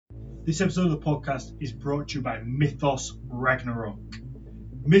This episode of the podcast is brought to you by Mythos Ragnarok.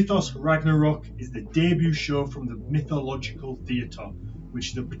 Mythos Ragnarok is the debut show from the Mythological Theatre, which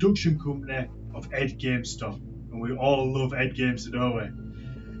is the production company of Ed Gamester, and we all love Ed Gamester, don't we?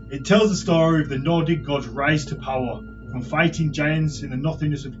 It tells the story of the Nordic gods' rise to power, from fighting giants in the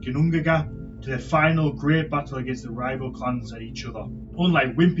nothingness of Ginnungagap to their final great battle against the rival clans and each other.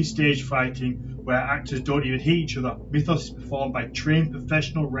 Unlike wimpy stage fighting, where actors don't even hit each other, Mythos is performed by trained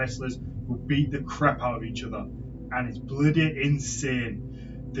professional wrestlers who beat the crap out of each other, and it's bloody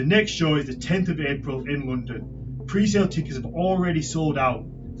insane. The next show is the 10th of April in London. Pre-sale tickets have already sold out,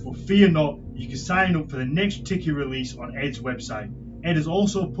 but fear not, you can sign up for the next ticket release on Ed's website. Ed has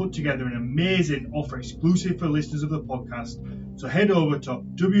also put together an amazing offer exclusive for listeners of the podcast, so head over to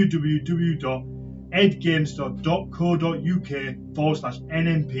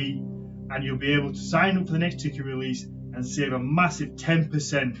www.edgamester.co.uk/NMP and you'll be able to sign up for the next ticket release and save a massive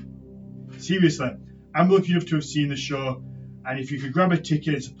 10%. Seriously, I'm lucky enough to have seen the show, and if you could grab a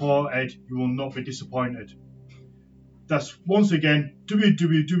ticket and support Ed, you will not be disappointed. That's once again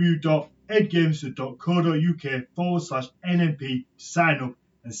www.edgamester.co.uk/NMP to sign up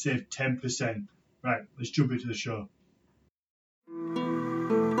and save 10%. Right, let's jump into the show.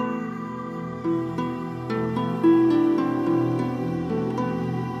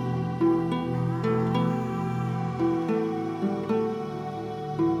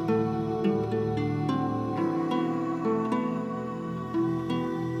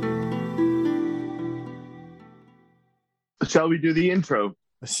 Shall we do the intro?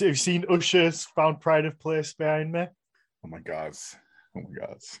 Have you seen Usher's Found Pride of Place behind me? Oh my God.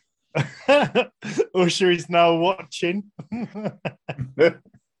 Usher is now watching.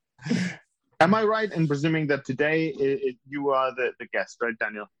 Am I right in presuming that today you are the guest, right,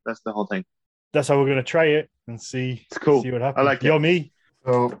 Daniel? That's the whole thing. That's how we're going to try it and see. It's cool. See what happens. I like You're it. me.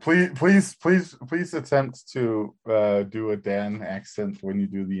 So please attempt to do a Dan accent when you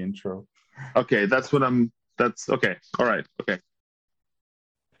do the intro. Okay, that's okay. All right. Okay.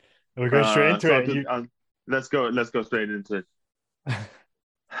 We're going straight into it. Let's go straight into it.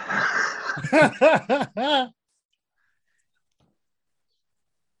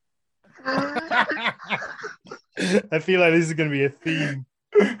 I feel like this is going to be a theme.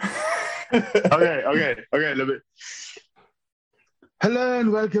 Okay. A little bit. Hello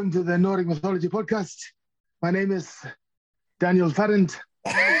and welcome to the Nordic Mythology Podcast. My name is Daniel Farrant,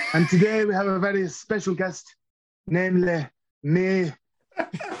 and today we have a very special guest, namely me.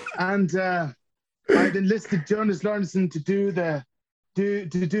 And I've enlisted Jonas Lawrenson to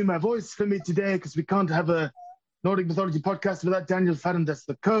do my voice for me today, because we can't have a Nordic Mythology Podcast without Daniel Farrant as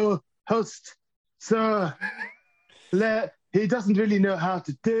the co-host. So he doesn't really know how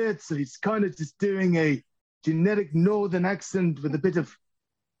to do it, so he's kind of just doing a generic northern accent with a bit of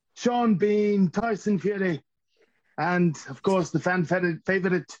Sean Bean, Tyson Fury, and of course the fan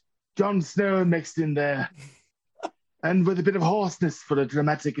favorite Jon Snow mixed in there, and with a bit of hoarseness for a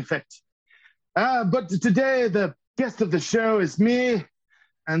dramatic effect. But today the guest of the show is me,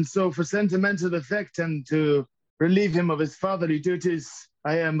 and so for sentimental effect and to relieve him of his fatherly duties,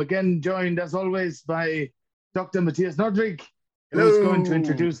 I am again joined as always by Dr. Matthias Nordvig, who's going to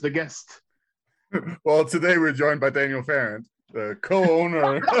introduce the guest. Well, today we're joined by Daniel Farrant, the co-owner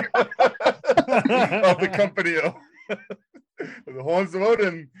of the company of the Horns of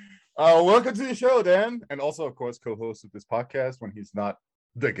Odin. Welcome to the show, Dan, and also, of course, co-host of this podcast when he's not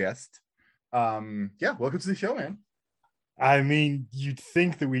the guest. Welcome to the show, man. I mean, you'd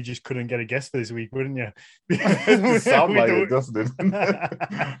think that we just couldn't get a guest for this week, wouldn't you? It sounds like it, doesn't it?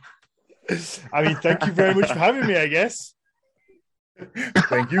 I mean, thank you very much for having me, I guess.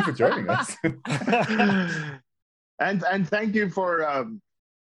 Thank you for joining us. and thank you for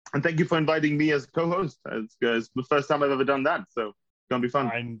inviting me as co-host. It's the first time I've ever done that, so it's gonna be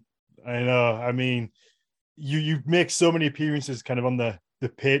fun. I know. I mean, you make so many appearances kind of on the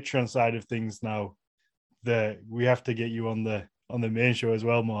Patreon side of things now that we have to get you on the main show as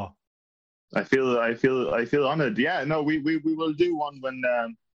well more. I feel honored. Yeah, no, we will do one when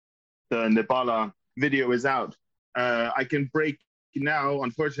the Nebala video is out. I can break now,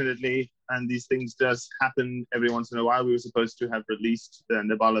 unfortunately, and these things does happen every once in a while. We were supposed to have released the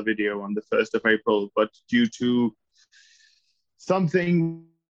Nebala video on the 1st of April, but due to something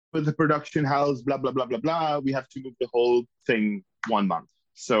with the production house, blah, blah, blah, blah, blah, we have to move the whole thing 1 month.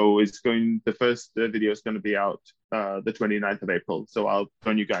 So the first video is going to be out the 29th of April. So I'll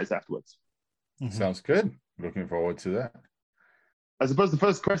join you guys afterwards. Mm-hmm. Sounds good. Looking forward to that. I suppose the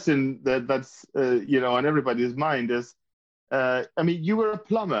first question that's on everybody's mind is, I mean, you were a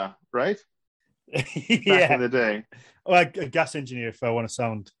plumber, right? back in the day. Like a gas engineer, if I want to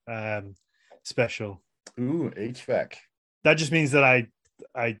sound special. Ooh, HVAC. That just means that I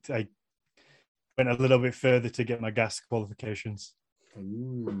went a little bit further to get my gas qualifications.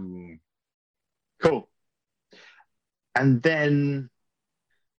 Ooh. Cool. And then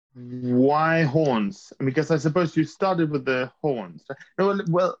why horns? Because I suppose you started with the horns. No,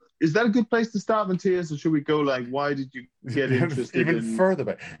 well, is that a good place to start, Matthias? Or should we go like, why did you get interested even further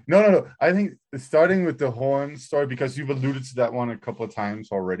back? No. I think starting with the horn story, because you've alluded to that one a couple of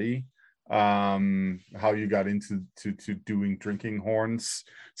times already. How you got into doing drinking horns.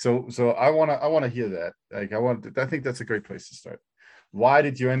 So I wanna hear that. Like I think that's a great place to start. Why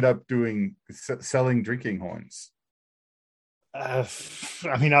did you end up selling drinking horns? I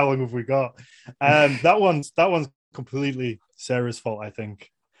mean, how long have we got? That one's completely Sarah's fault, I think.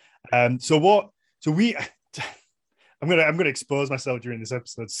 I'm gonna expose myself during this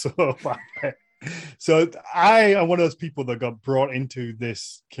episode so bad. So I am one of those people that got brought into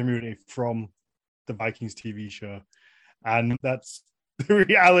this community from the Vikings TV show, and that's the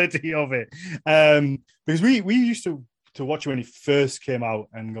reality of it. Because we used to watch it when he first came out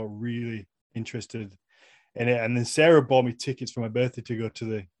and got really interested in it, and then Sarah bought me tickets for my birthday to go to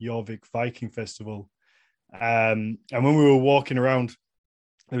the Jorvik Viking Festival. And when we were walking around,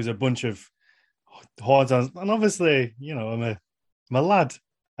 there was a bunch of horns, and obviously, you know, I'm a lad,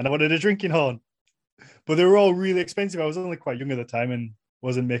 and I wanted a drinking horn. But they were all really expensive. I was only quite young at the time and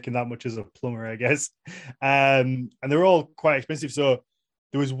wasn't making that much as a plumber, I guess. And they were all quite expensive. So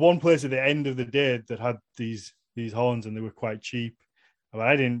there was one place at the end of the day that had these horns, and they were quite cheap. But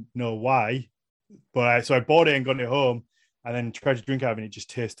I didn't know why. So I bought it and got it home, and then tried to drink out of it, and it just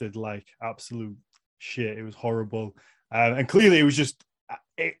tasted like absolute shit. It was horrible. And clearly it was just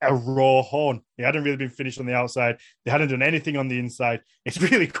a raw horn. It hadn't really been finished on the outside. They hadn't done anything on the inside. It's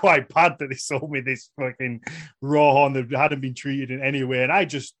really quite bad that they sold me this fucking raw horn that hadn't been treated in any way. And I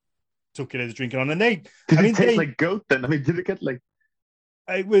just took it as a drinking horn. And it taste like goat then? I mean, did it get like...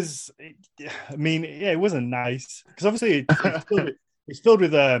 It wasn't nice. Because obviously it's filled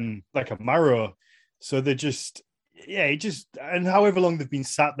with like a marrow. So they're just, and however long they've been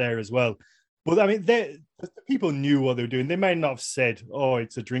sat there as well. But I mean, the people knew what they were doing. They might not have said, "Oh,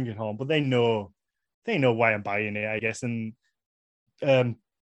 it's a drinking horn," but they know why I'm buying it, I guess. And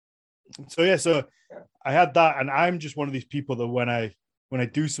so I had that, and I'm just one of these people that when I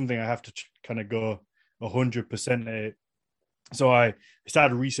do something, I have to kind of go 100% at it. So I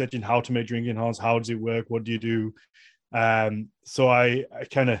started researching how to make drinking horns. How does it work? What do you do? So I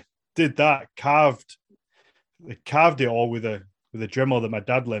kind of did that, carved it all with a Dremel that my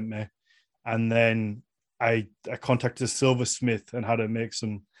dad lent me. And then I contacted a silversmith and had to make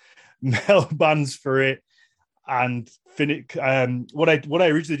some metal bands for it. And what I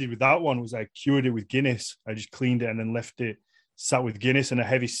originally did with that one was I cured it with Guinness. I just cleaned it and then left it sat with Guinness, and a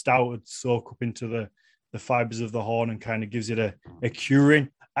heavy stout would soak up into the fibers of the horn and kind of gives it a curing.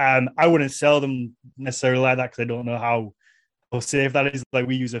 I wouldn't sell them necessarily like that because I don't know how safe that is. Like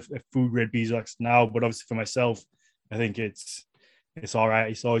we use a food grade beeswax now, but obviously for myself, I think it's all right.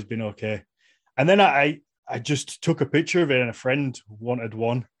 It's always been okay. And then I just took a picture of it, and a friend wanted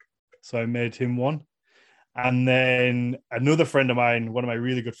one, so I made him one. And then another friend of mine, one of my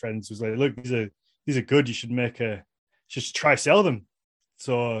really good friends, was like, "Look, these are good. You should just try sell them."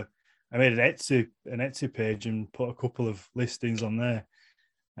 So I made an Etsy page and put a couple of listings on there,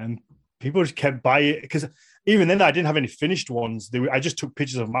 and people just kept buying it because even then I didn't have any finished ones. I just took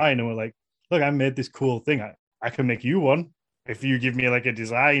pictures of mine and were like, "Look, I made this cool thing. I can make you one if you give me like a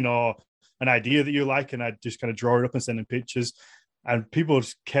design or an idea that you like," and I just kind of draw it up and send them pictures, and people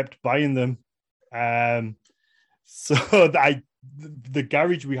just kept buying them. So the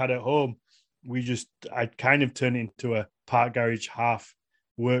garage we had at home, I kind of turned it into a part garage, half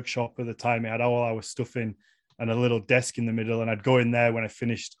workshop at the time. It had all our stuff in and a little desk in the middle, and I'd go in there when I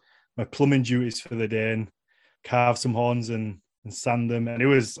finished my plumbing duties for the day and carve some horns and sand them. And it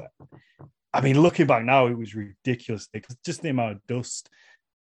was, I mean, looking back now, it was ridiculous because just the amount of dust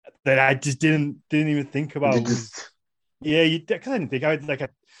that I just didn't even think about. Because I didn't think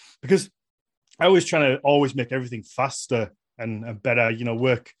because I was trying to always make everything faster and better,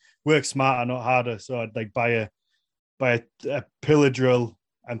 work smarter, not harder. So I'd like buy a pillar drill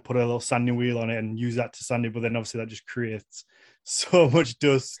and put a little sanding wheel on it and use that to sand it. But then obviously that just creates so much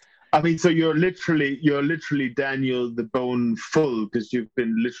dust. I mean, so you're literally Daniel the Bone Full, because you've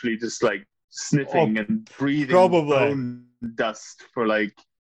been literally just like sniffing and breathing bone dust for like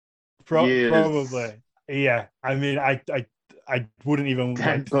years. Probably. Yeah. I mean, I wouldn't even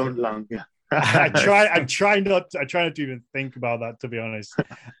bone long, yeah. I try not to even think about that, to be honest.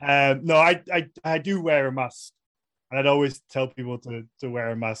 No, I do wear a mask, and I'd always tell people to wear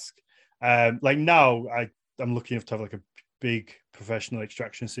a mask. Like now, I'm lucky enough to have like a big professional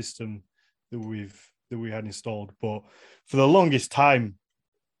extraction system that we had installed. But for the longest time,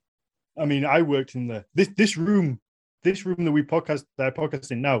 I mean, I worked in this room that I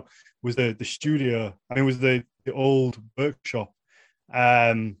podcast in now was the studio. I mean, it was the old workshop.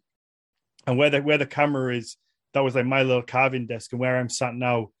 And where the camera is, that was like my little carving desk. And where I'm sat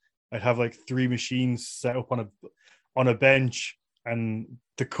now, I'd have like 3 machines set up on a bench, and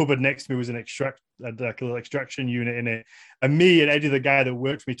the cupboard next to me was like a little extraction unit in it. And me and Eddie, the guy that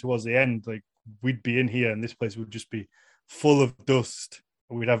worked for me towards the end, like we'd be in here, and this place would just be full of dust.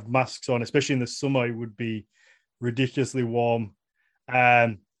 We'd have masks on, especially in the summer. It would be ridiculously warm.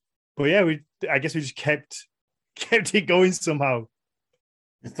 But yeah, I guess we just kept it going somehow.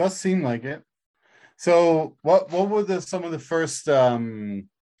 It does seem like it. So what were some of the first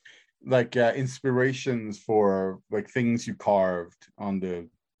inspirations for like things you carved on the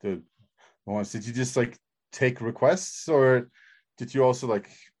ones? Did you just like take requests, or did you also like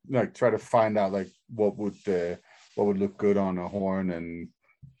try to find out like what would look good on a horn and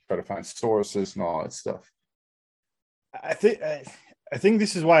try to find sources and all that stuff? I think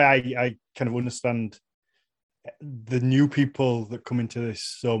this is why I kind of understand the new people that come into this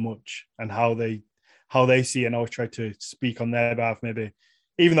so much, and how they see it, and I always try to speak on their behalf, maybe,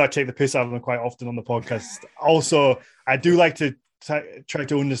 even though I take the piss out of them quite often on the podcast. Also, I do like to try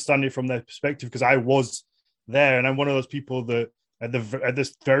to understand it from their perspective, because I was there, and I'm one of those people that at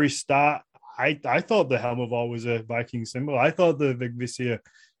this very start, I thought the Helm of All was a Viking symbol. I thought the Vigvisir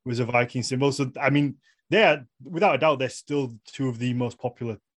was a Viking symbol. So, I mean, without a doubt, they're still 2 of the most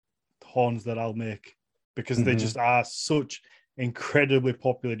popular horns that I'll make, because they just are such incredibly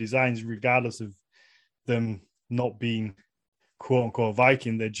popular designs, regardless of them not being quote unquote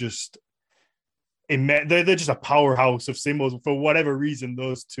Viking. They're just a powerhouse of symbols. For whatever reason,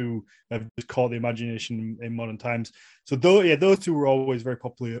 those 2 have just caught the imagination in modern times. So those 2 were always very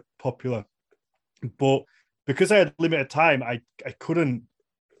popular. But because I had limited time, I couldn't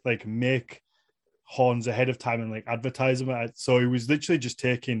like make horns ahead of time and like advertise them. So it was literally just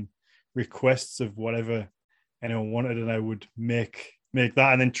taking requests of whatever anyone wanted, and I would make that,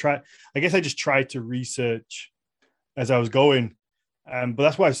 and then I guess I just tried to research as I was going. But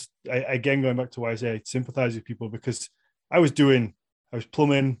that's why again, going back to why I say I sympathize with people, because I was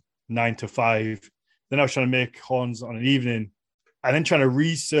plumbing 9 to 5, then I was trying to make horns on an evening, and then trying to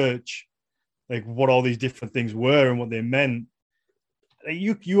research like what all these different things were and what they meant.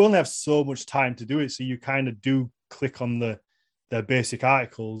 You only have so much time to do it, so you kind of do click on the basic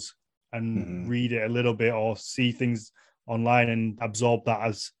articles and read it a little bit, or see things online and absorb that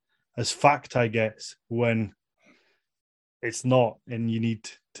as fact, I guess, when it's not, and you need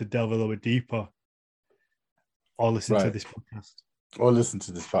to delve a little bit deeper, or listen to this podcast. Or listen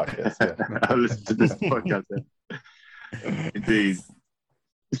to this podcast. Yeah. I'll listen to this podcast. Yeah. Indeed.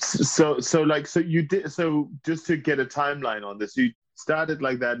 So you did. So just to get a timeline on this, you started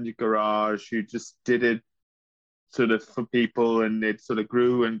like that in your garage. You just did it sort of for people, and it sort of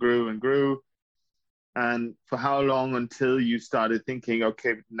grew and grew and grew. And for how long until you started thinking,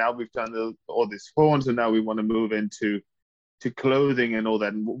 okay, now we've done all these horns, and now we want to move into clothing and all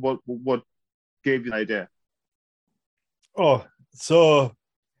that? And what gave you the idea? Oh, so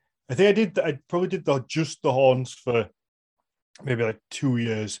I think I probably did just the horns for maybe like 2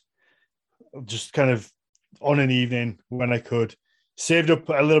 years, just kind of on an evening when I could. Saved up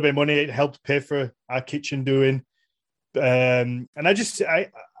a little bit of money. It helped pay for our kitchen doing. And I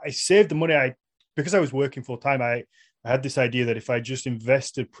saved the money. Because I was working full time, I had this idea that if I just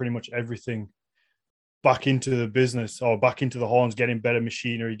invested pretty much everything back into the business, or back into the horns, getting better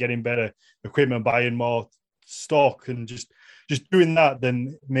machinery, getting better equipment, buying more stock, and just doing that,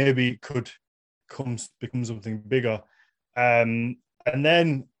 then maybe it could become something bigger. And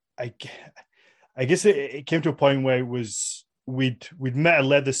then I guess it came to a point where it was we'd met a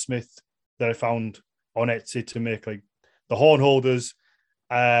leathersmith that I found on Etsy to make like the horn holders.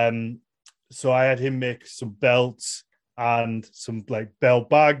 So I had him make some belts and some like belt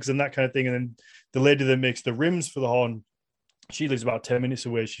bags and that kind of thing. And then the lady that makes the rims for the horn, she lives about 10 minutes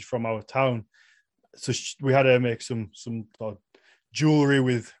away. She's from our town. So we had her make some jewelry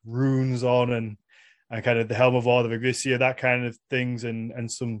with runes on, and kind of the Helm of All, the Vigvisir, that kind of things,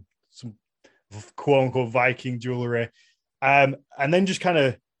 and some quote unquote Viking jewelry. And then just kind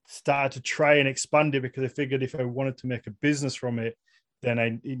of started to try and expand it, because I figured if I wanted to make a business from it, then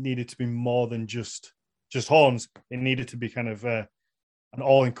it needed to be more than just horns. It needed to be kind of an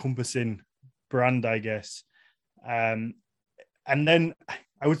all-encompassing brand, I guess. And then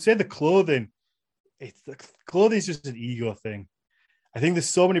I would say the clothing. Clothing is just an ego thing. I think there's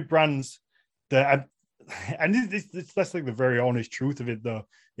so many brands that, that's like the very honest truth of it, though,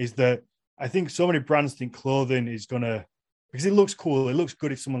 is that I think so many brands think clothing is gonna, because it looks cool, it looks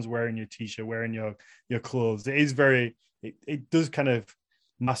good if someone's wearing your t-shirt, wearing your clothes. It is it does kind of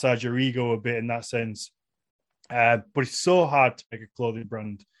massage your ego a bit in that sense. But it's so hard to make a clothing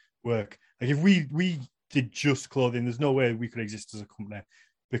brand work. Like if we did just clothing, there's no way we could exist as a company,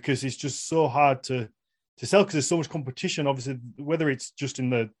 because it's just so hard to sell, because there's so much competition. Obviously, whether it's just in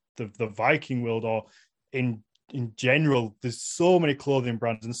the Viking world or in general, there's so many clothing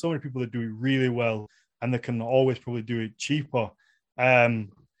brands and so many people that do it really well, and they can always probably do it cheaper.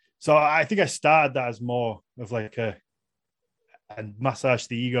 So I think I started that as more of like and massage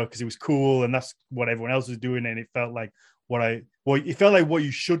the ego because it was cool and that's what everyone else was doing, and it felt like what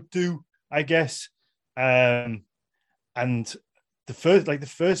you should do, I guess. And the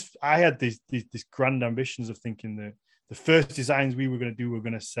first I had these grand ambitions of thinking that the first designs we were going to do were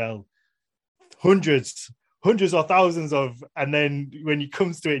going to sell hundreds or thousands of, and then when it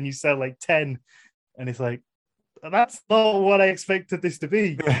comes to it and you sell like 10, and it's like, that's not what I expected this to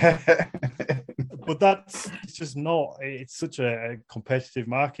be. But it's just not. It's such a competitive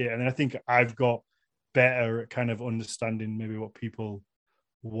market, and I think I've got better at kind of understanding maybe what people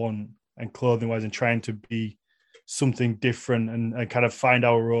want and clothing wise, and trying to be something different and kind of find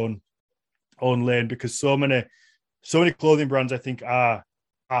our own lane, because so many clothing brands I think are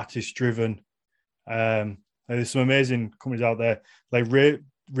artist driven. There's some amazing companies out there, like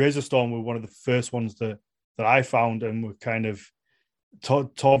Razorstone were one of the first ones that I found, and were kind of Tom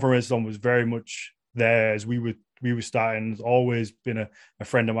from Razorstone was very much there as we were starting. Has always been a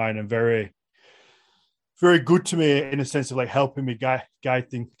friend of mine, and very, very good to me in a sense of like helping me guide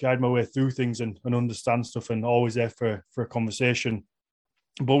my way through things and understand stuff, and always there for a conversation.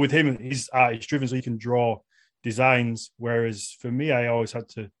 But with him, his art is driven, so he can draw designs, whereas for me, I always had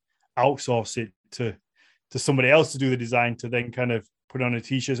to outsource it to somebody else to do the design, to then kind of put on a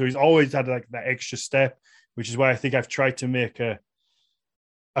t-shirt. So he's always had like that extra step, which is why I think I've tried to make a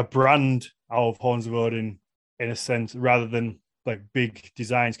brand out of Horns of Odin in a sense, rather than like big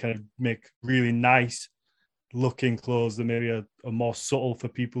designs, kind of make really nice looking clothes that maybe are more subtle for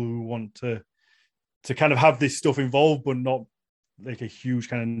people who want to kind of have this stuff involved, but not like a huge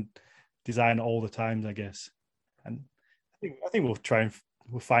kind of design all the time, I guess. And I think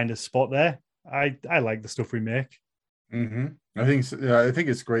we'll find a spot there. I like the stuff we make. Mm-hmm. I think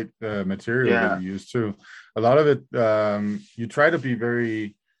it's great material that you use too. A lot of it, you try to be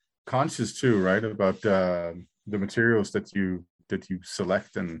very conscious too, right, about the materials that you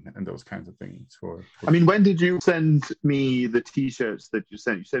select and those kinds of things. For I mean, when did you send me the t-shirts that you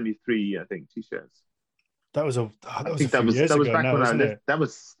sent? You sent me 3, I think, t-shirts. That was back when I lived. That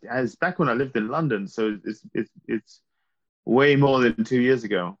was back when I lived in London. So it's way more than 2 years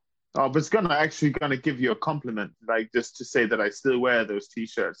ago. Oh, but it's gonna give you a compliment, like just to say that I still wear those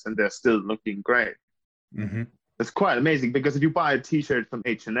t-shirts and they're still looking great. Mm-hmm. It's quite amazing, because if you buy a t-shirt from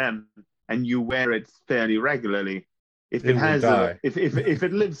H&M and you wear it fairly regularly, if it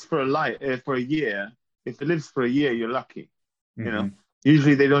lives for a year, you're lucky. Mm-hmm. You know,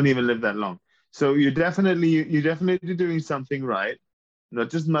 usually they don't even live that long. So you're definitely doing something right, not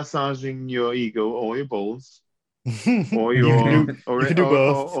just massaging your ego or your balls, or your you can do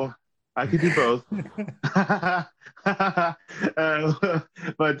both. Or I could do both.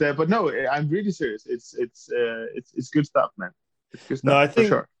 But no, I'm really serious. It's good stuff, man. It's good stuff. No, I think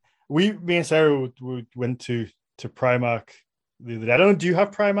for sure. Me and Sarah went to Primark the other day. I don't know. Do you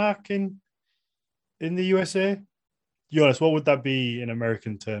have Primark in the USA? Be honest, what would that be in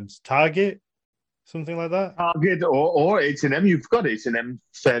American terms? Target, something like that. Target or H&M. You've got H&M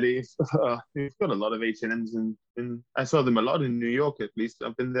fairly. You've got a lot of H&Ms in. I saw them a lot in New York, at least.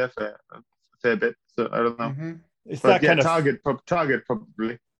 I've been there for a fair bit, so I don't know. Mm-hmm. It's that kind of Target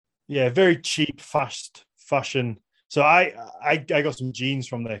probably. Yeah, very cheap, fast fashion. So I got some jeans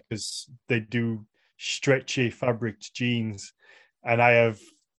from there because they do stretchy fabric jeans, and I have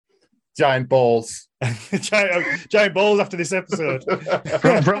giant balls. giant balls after this episode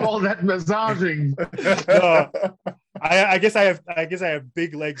from all that massaging. No, I guess I have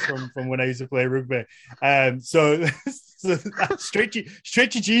big legs from when I used to play rugby. So stretchy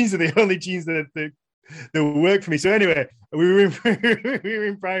jeans are the only jeans that work for me. So anyway, we were in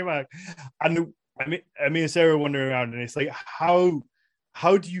Primark, and me and Sarah were wandering around, and it's like, how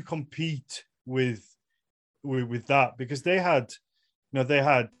do you compete with that? Because they had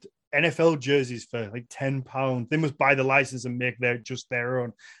NFL jerseys for like £10. They must buy the license and make their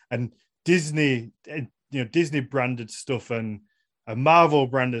own. And Disney, Disney branded stuff and a Marvel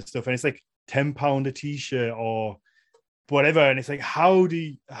branded stuff, and it's like £10 a t-shirt or whatever, and it's like how do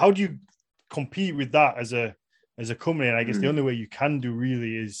you compete with that as a company? And I guess the only way you can do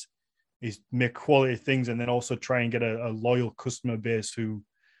really is make quality things, and then also try and get a loyal customer base who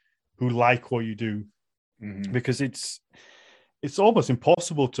like what you do, because it's almost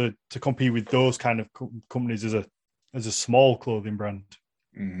impossible to compete with those kind of companies as a small clothing brand.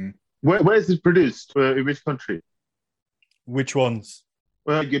 Where is it produced? In which country? Which ones?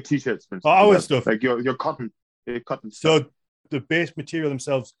 Well, your t-shirts, for instance. Our stuff, like your cotton stuff. So the base material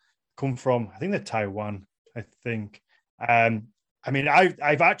themselves come from, I think they're Taiwan. I think. I mean,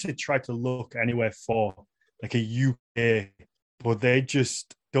 I've actually tried to look anywhere for like a UK, but they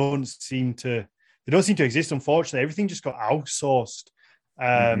just don't seem to exist. Unfortunately, everything just got outsourced.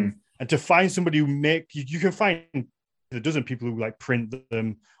 And to find somebody who you can find a dozen people who like print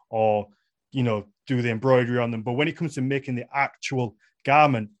them or do the embroidery on them, but when it comes to making the actual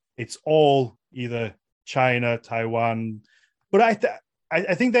garment, it's all either China, Taiwan. But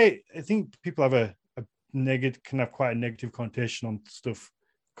I think people have a negative, can have quite a negative connotation on stuff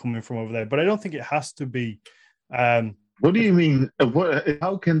coming from over there, but I don't think it has to be. What do you mean?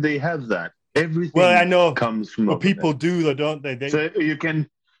 How can they have that? Everything. Well, I know comes from. Well, people do that, don't they?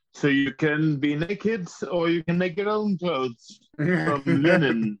 So you can be naked, or you can make your own clothes from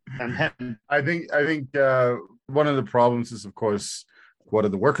linen and hemp. I think one of the problems is, of course, what are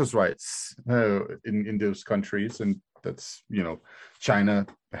the workers' rights in those countries, and that's China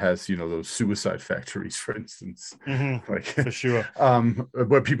has those suicide factories, for instance, like for sure,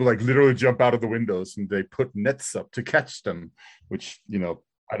 where people like literally jump out of the windows and they put nets up to catch them, which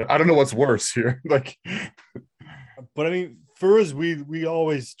I don't know what's worse here. Like, but I mean, for us, we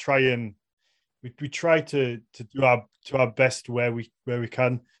always try and we try to do our best where we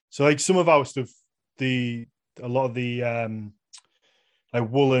can. So like some of our stuff, a lot of the like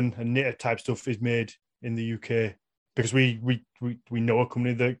woolen and knitted type stuff is made in the UK because we know a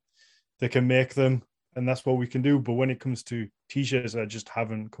company that can make them, and that's what we can do. But when it comes to t-shirts, I just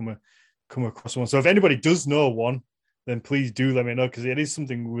haven't come across one. So if anybody does know one, then please do let me know, because it is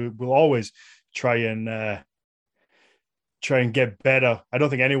something we'll always try and get better. I don't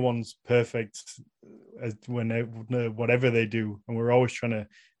think anyone's perfect whatever they do, and we're always trying to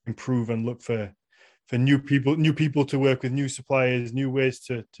improve and look for new people to work with, new suppliers, new ways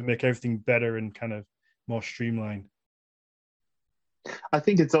to make everything better and kind of more streamlined. I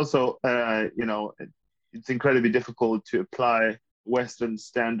think it's also it's incredibly difficult to apply Western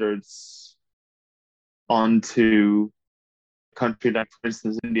standards onto a country like, for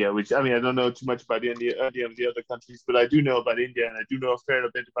instance, India, which, I mean, I don't know too much about India of the other countries, but I do know about India, and I do know a fair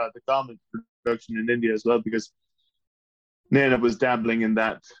bit about the garment production in India as well, because Nana was dabbling in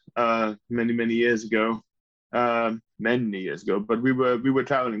that many years ago, but we were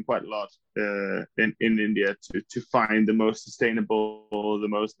traveling quite a lot in India to find the most sustainable, the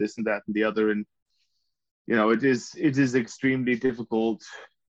most this and that and the other, and it is extremely difficult,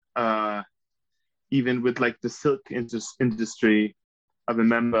 even with like the silk industry. I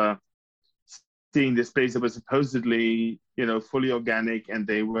remember seeing this place that was supposedly fully organic, and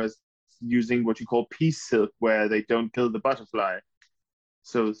they were using what you call peace silk, where they don't kill the butterfly.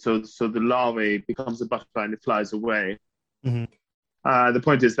 So the larvae becomes a butterfly and it flies away. The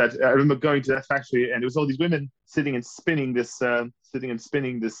point is that I remember going to that factory, and there was all these women sitting and spinning this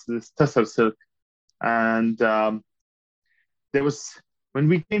tussar silk. And there was, when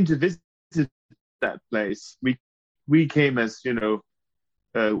we came to visit that place, we came as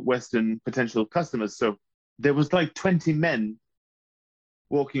Western potential customers. So there was like 20 men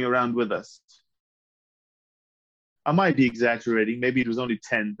walking around with us. I might be exaggerating. Maybe it was only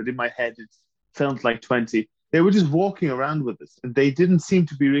 10, but in my head it felt like 20. They were just walking around with us, and they didn't seem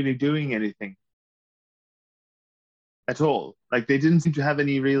to be really doing anything at all. Like, they didn't seem to have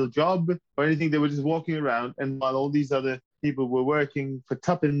any real job or anything. They were just walking around, and while all these other people were working for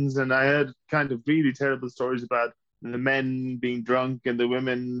tuppence, and I heard kind of really terrible stories about the men being drunk and the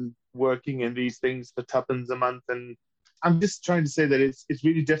women working in these things for tuppence a month. And I'm just trying to say that it's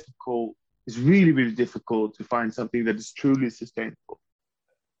really difficult. It's really, really difficult to find something that is truly sustainable.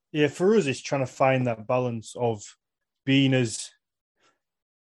 Yeah, for us, it's trying to find that balance of being as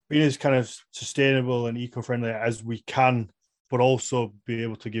kind of sustainable and eco-friendly as we can, but also be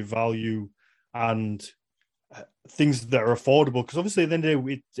able to give value and things that are affordable. Because obviously, at the end of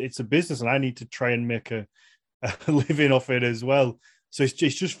the day, it's a business, and I need to try and make a living off it as well. So it's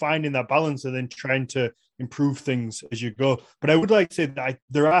just finding that balance and then trying to improve things as you go. But I would like to say that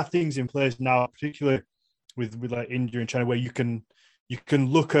there are things in place now, particularly with like India and China, where you can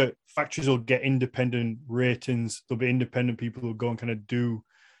look at factories will get independent ratings. There'll be independent people who go and kind of do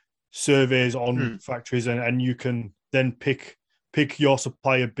surveys on factories, and you can then pick your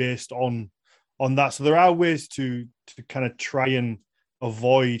supplier based on that. So there are ways to kind of try and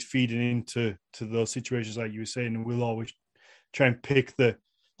avoid feeding into those situations like you were saying, and we'll always try and pick the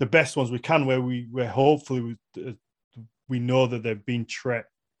best ones we can where hopefully we know that they're being treated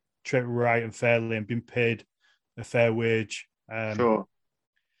right and fairly and being paid a fair wage. Sure.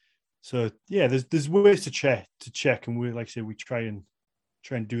 So yeah, there's ways to check, and we, like I say, we try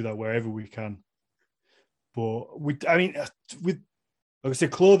and do that wherever we can. But with like I say,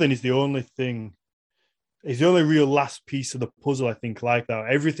 clothing is the only thing. It's the only real last piece of the puzzle, I think, like that.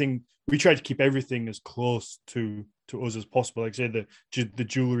 Everything, we try to keep everything as close to us as possible. Like I say, the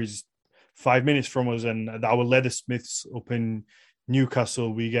jewelry is 5 minutes from us, and our leathersmiths up in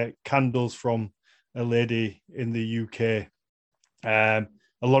Newcastle, we get candles from a lady in the UK.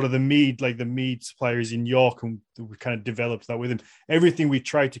 A lot of the mead suppliers in York, and we kind of developed that with them. Everything we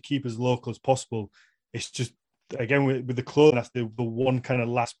try to keep as local as possible. It's just, again, with the clothing, that's the one kind of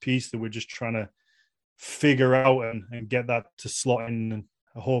last piece that we're just trying to figure out and get that to slot in, and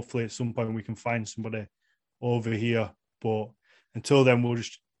hopefully at some point we can find somebody over here. But until then, we'll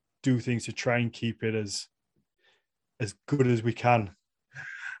just do things to try and keep it as good as we can.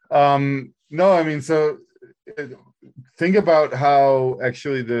 No, I mean, so think about how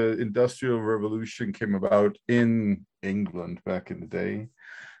actually the Industrial Revolution came about in England back in the day.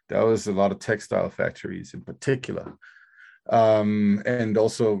 That was a lot of textile factories in particular. And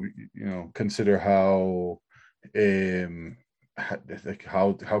also, consider how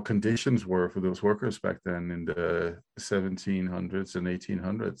conditions were for those workers back then in the 1700s and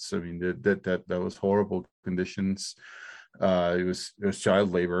 1800s. I mean, that was horrible conditions. It was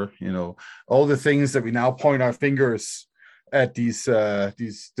child labor. All the things that we now point our fingers at these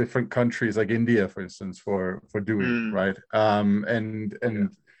different countries, like India, for instance, for doing right.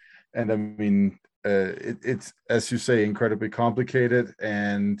 And I mean, it's, as you say, incredibly complicated,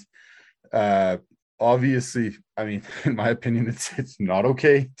 and obviously, I mean, in my opinion, it's not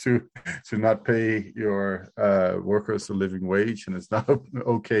okay to not pay your workers a living wage, and it's not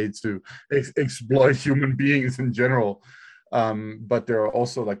okay to exploit human beings in general. But there are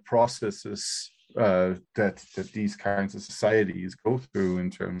also like processes that these kinds of societies go through in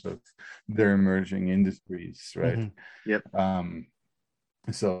terms of their emerging industries, right? Mm-hmm. Yep.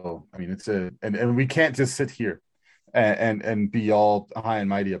 So I mean, it's and we can't just sit here and be all high and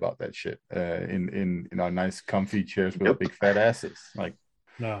mighty about that shit in our nice comfy chairs with big fat asses. Like,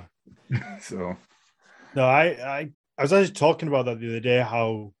 no. So no, I was actually talking about that the other day,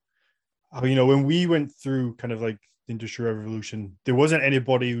 how when we went through kind of like the Industrial Revolution, there wasn't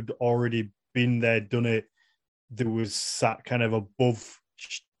anybody who'd already been there, done it, that was sat kind of above,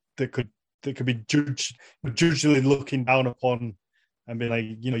 that could be judgely looking down upon and be like,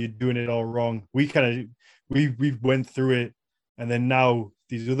 you're doing it all wrong. We went through it, and then now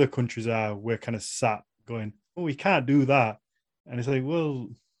these other countries we're kind of sat going, oh, we can't do that. And it's like, well,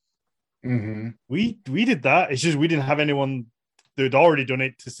 we did that. It's just we didn't have anyone that had already done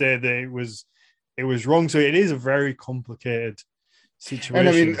it to say that it was wrong. So it is a very complicated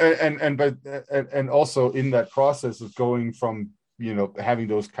situation. And I mean, and also in that process of going from having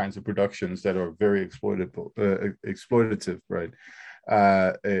those kinds of productions that are very exploitative, right?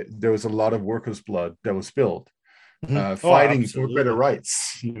 There was a lot of workers' blood that was spilled, fighting for better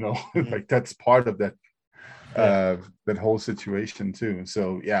rights. Like that's part of that that whole situation too.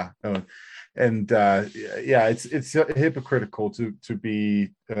 So it's hypocritical to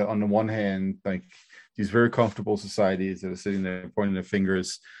be on the one hand like these very comfortable societies that are sitting there pointing their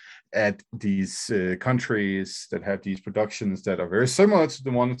fingers at these countries that have these productions that are very similar to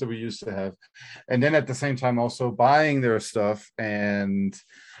the ones that we used to have, and then at the same time also buying their stuff and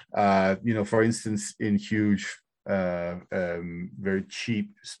for instance in huge very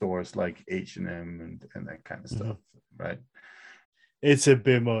cheap stores like H&M and that kind of stuff, right? It's a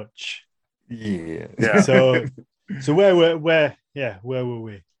bit much. Yeah. So where were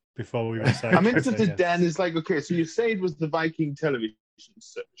we before we were saying? I'm interested, Dan, is like, okay, so you say it was the Viking television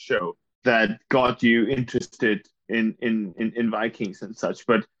show that got you interested in Vikings and such,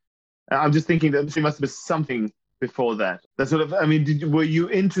 but I'm just thinking that there must have been something before that. That sort of, I mean, were you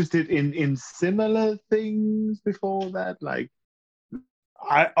interested in similar things before that, like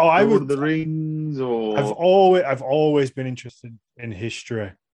Lord of the Rings? Or I've always been interested in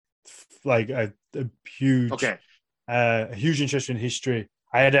history, like a huge interest in history.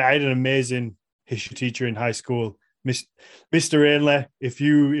 I had an amazing history teacher in high school, Mr. Ainley. If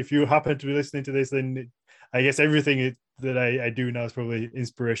you happen to be listening to this, then I guess everything that I do now is probably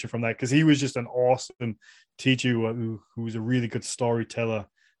inspiration from that, because he was just an awesome teacher who was a really good storyteller,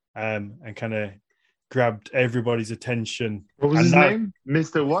 and kind of grabbed everybody's attention. What was his name?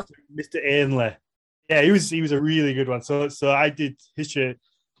 Mr. What? Mr. Ainley. Yeah, he was a really good one. So I did history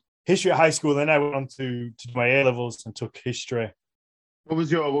at high school, then I went on to do my A levels and took history. What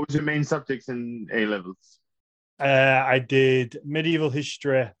was your main subjects in A levels? I did medieval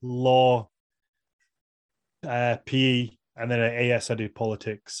history, law, PE, and then at AS I did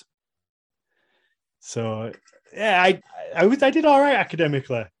politics. So yeah, I did all right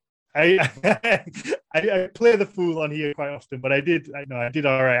academically. I play the fool on here quite often, but I did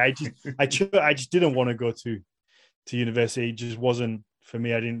all right. I just didn't want to go to university. It just wasn't for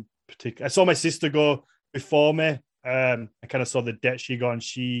me. I saw my sister go before me. I kind of saw the debt she got, and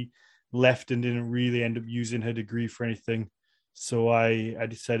she left and didn't really end up using her degree for anything. So I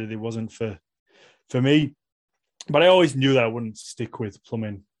decided it wasn't for me. But I always knew that I wouldn't stick with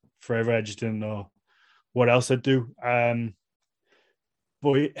plumbing forever. I just didn't know what else I'd do.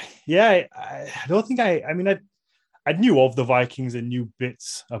 But yeah, I don't think I knew of the Vikings and knew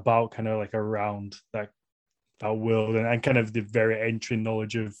bits about kind of like around that world, and kind of the very entry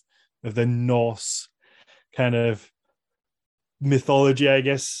knowledge of the Norse kind of mythology, I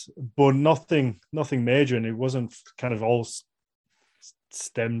guess, but nothing major. And it wasn't kind of all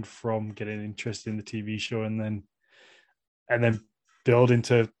stemmed from getting interested in the TV show and then build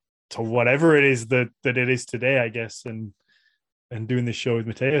into whatever it is that it is today, I guess, and doing this show with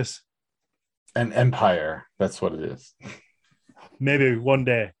Matthias. An empire, that's what it is. Maybe one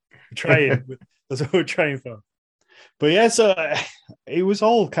day. Trying. That's what we're trying for. But yeah, so it was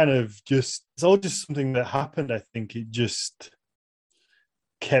all kind of just something that happened. I think it just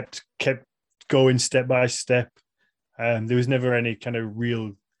kept going step by step. There was never any kind of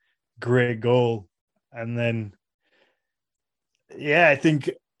real great goal. And then, yeah, I think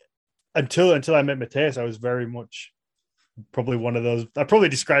until I met Matthias, I was very much probably one of those. I probably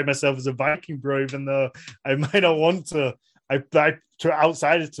describe myself as a Viking bro, even though I might not want to. To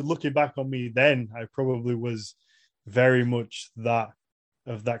outsiders to looking back on me then, I probably was very much that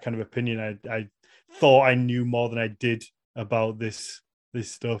kind of opinion. I thought I knew more than I did about this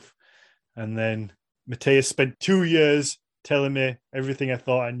stuff, and then Matthias spent 2 years telling me everything I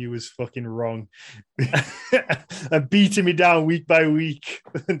thought I knew was fucking wrong, and beating me down week by week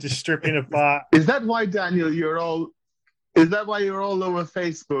and just stripping apart. Is that why, Daniel, you're all over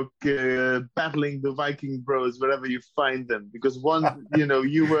Facebook battling the Viking bros wherever you find them? Because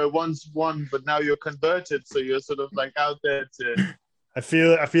you were once one, but now you're converted, so you're sort of like out there to. I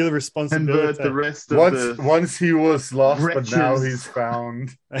feel a responsibility. Convert the rest of once he was lost, wretches. But now he's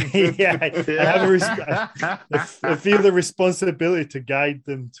found. Yeah, I feel the responsibility to guide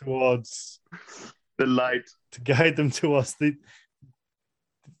them towards the light. To guide them towards the.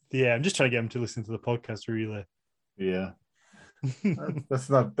 Yeah, I'm just trying to get them to listen to the podcast. Really. Yeah. That's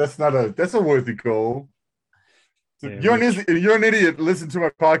a worthy goal. Yeah, you're an idiot. Listen to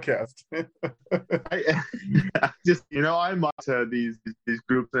my podcast. I'm at these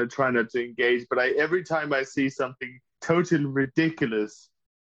groups and I try not to engage, but every time I see something totally ridiculous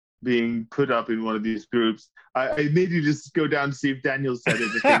being put up in one of these groups, I immediately just go down to see if Daniel said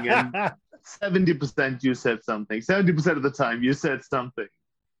anything, and 70% you said something. 70% of the time you said something.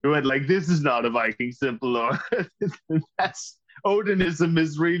 You went like, "This is not a Viking symbol," or "That's Odinism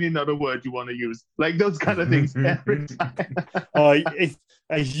is really not a word you want to use." Like those kind of things every time. Oh, it's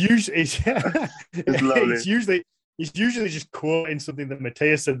usually it's usually just quoting something that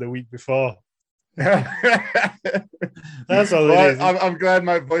Matthias said the week before. That's all it is. I'm glad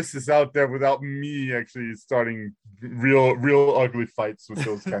my voice is out there without me actually starting real ugly fights with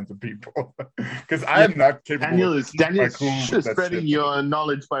those kinds of people, because I am not capable. Daniel's spreading your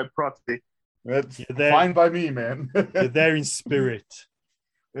knowledge by proxy. That's fine by me, man. You're there in spirit.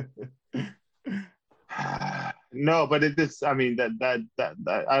 No, but it is. I mean, that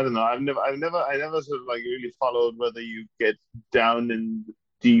I don't know. I never sort of like really followed whether you get down in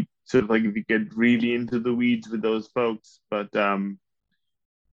deep, sort of like if you get really into the weeds with those folks. But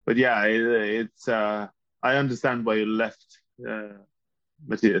yeah, it's. I understand why you left,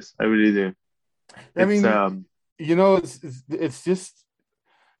 Matthias. I really do. I mean, it's just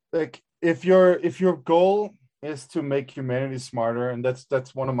like if your goal is to make humanity smarter, and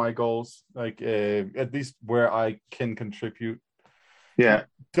that's one of my goals, like at least where I can contribute. Yeah,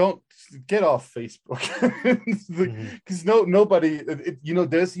 don't get off Facebook, because nobody.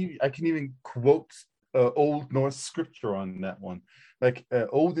 I can even quote Old Norse scripture on that one. Like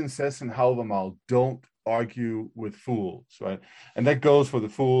Odin says in Halvamal, don't argue with fools, right? And that goes for the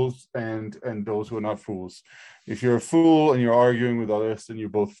fools and those who are not fools. If you're a fool and you're arguing with others, then you're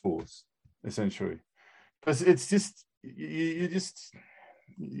both fools, essentially. Because it's just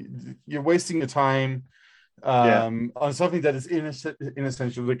you're wasting your time on something that is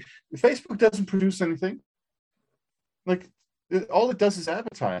inessential. Like Facebook doesn't produce anything. Like all it does is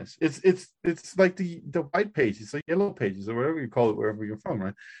advertise. It's like the white pages, the yellow pages, or whatever you call it, wherever you're from,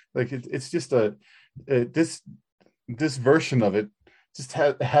 right? Like it's just this version of it just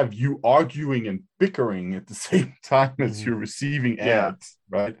have you arguing and bickering at the same time as you're receiving ads,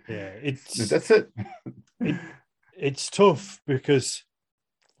 right? Yeah, that's it. It's tough because,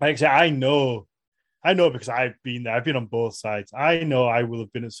 like I say, I know because I've been there. I've been on both sides. I know I will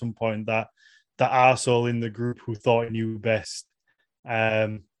have been at some point that arsehole in the group who thought he knew best,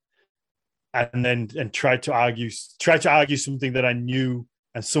 and tried to argue something that I knew,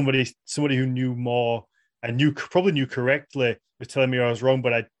 and somebody who knew more and probably knew correctly was telling me I was wrong,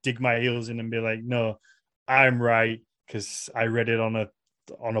 but I'd dig my heels in and be like, no, I'm right because I read it on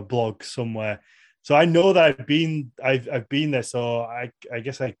a blog somewhere. So I know that I've been there. So I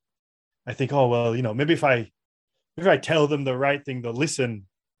guess I think, oh well, maybe if I tell them the right thing, they'll listen,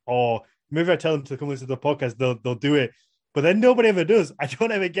 or maybe if I tell them to come listen to the podcast, they'll do it. But then nobody ever does. I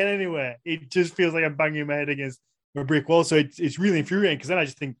don't ever get anywhere. It just feels like I'm banging my head against a brick wall. So it's really infuriating because then I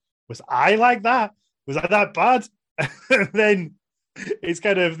just think, was I like that? Was I that bad? And then it's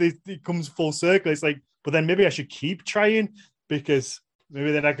kind of it comes full circle. It's like, but then maybe I should keep trying because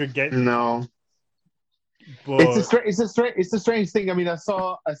maybe then I could get no. But it's a strange thing. I mean, I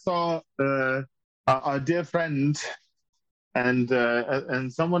saw our dear friend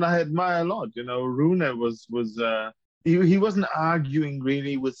and someone I admire a lot. Rune was he wasn't arguing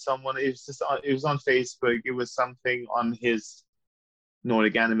really with someone. It was on Facebook. It was something on his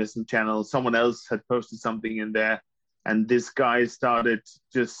Nordic Animism channel. Someone else had posted something in there, and this guy started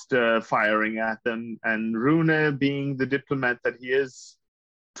just firing at them. And Rune, being the diplomat that he is,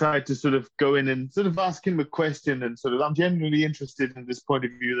 tried to sort of go in and sort of ask him a question and sort of, I'm genuinely interested in this point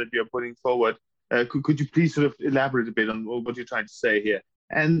of view that you're putting forward. Could you please sort of elaborate a bit on what you're trying to say here?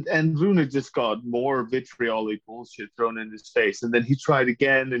 And Rune just got more vitriolic bullshit thrown in his face. And then he tried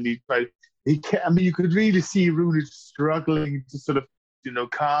again, and you could really see Rune struggling to sort of,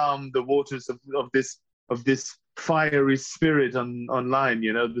 calm the waters of this fiery spirit online,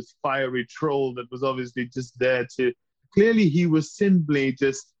 this fiery troll that was obviously just there to. Clearly, he was simply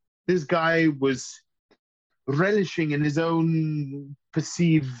this guy was relishing in his own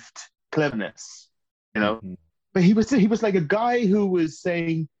perceived cleverness, Mm-hmm. But he was like a guy who was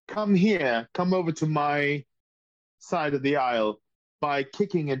saying, come here, come over to my side of the aisle by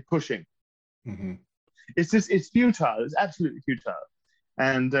kicking and pushing. Mm-hmm. It's futile. It's absolutely futile.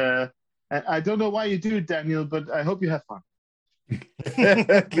 And I don't know why you do it, Daniel, but I hope you have fun.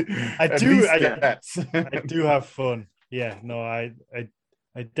 I do have fun. Yeah, no, I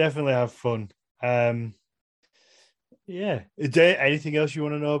definitely have fun. Yeah. Is there anything else you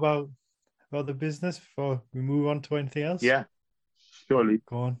want to know about the business before we move on to anything else? Yeah, surely.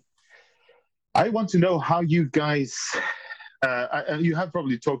 Go on. I want to know how you guys. You have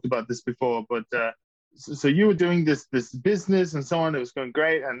probably talked about this before, but so you were doing this business and so on. It was going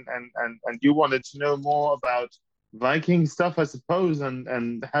great, and you wanted to know more about Viking stuff, I suppose.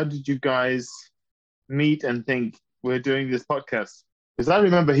 And how did you guys meet and think we're doing this podcast? Because I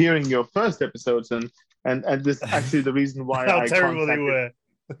remember hearing your first episodes, and this actually the reason why how I terrible they were.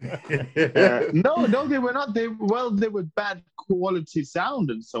 No, they were not. They were bad quality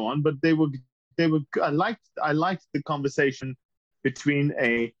sound and so on, but they were. I liked the conversation between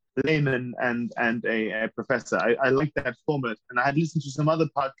a layman and a professor. I liked that format, and I had listened to some other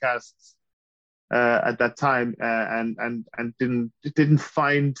podcasts at that time, and didn't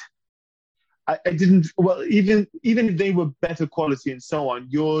find. I didn't. Well, even if they were better quality and so on,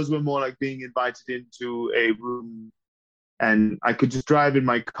 yours were more like being invited into a room, and I could just drive in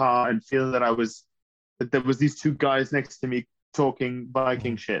my car and feel that there was these two guys next to me talking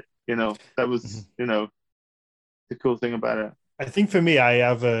Viking shit. That was the cool thing about it. I think for me, I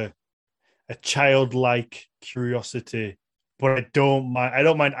have a childlike curiosity, but I don't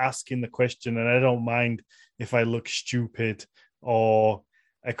mind asking the question, and I don't mind if I look stupid or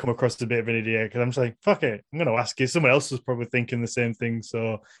I come across a bit of an idiot, because I'm just like, fuck it, I'm going to ask it. Someone else was probably thinking the same thing,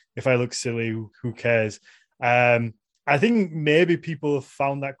 so if I look silly, who cares? I think maybe people have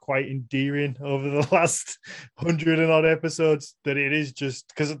found that quite endearing over the last 100 and odd episodes, that it is just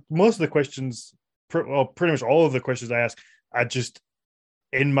because most of the questions, or pretty much all of the questions I ask, are just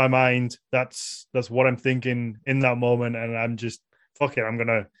in my mind, that's what I'm thinking in that moment, and I'm just fuck it. I'm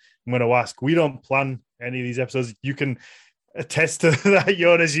gonna ask. We don't plan any of these episodes. You can attest to that,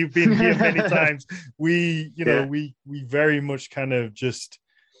 Jonas. You've been here many times. We very much kind of just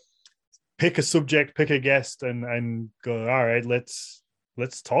pick a subject, pick a guest, and go, all right, let's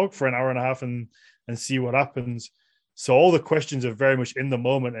talk for an hour and a half and see what happens. So all the questions are very much in the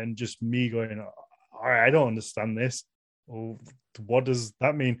moment, and just me going, all right, I don't understand this. Oh, what does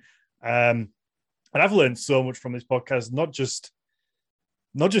that mean? And I've learned so much from this podcast, not just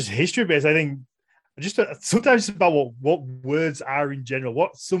history based. I think just sometimes it's about what words are in general,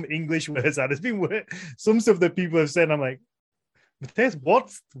 what some English words are. There's been some stuff that people have said, and I'm like, Matthias,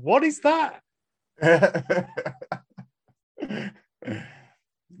 what is that?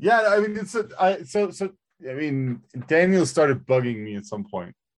 Yeah, I mean, I mean, Daniel started bugging me at some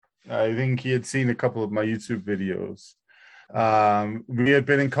point. I think he had seen a couple of my YouTube videos. We had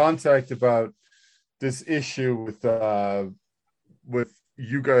been in contact about this issue with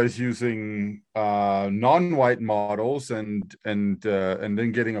you guys using non-white models and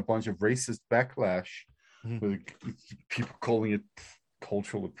then getting a bunch of racist backlash, with people calling it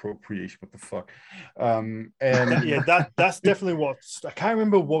cultural appropriation. What the fuck? And that's definitely what I can't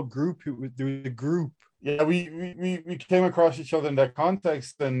remember what group it was. There was a group. Yeah, we came across each other in that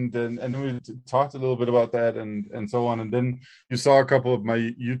context, and we talked a little bit about that and so on. And then you saw a couple of my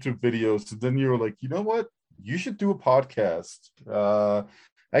YouTube videos, and then you were like, you know what? You should do a podcast.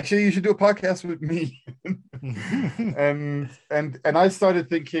 Actually, you should do a podcast with me. and I started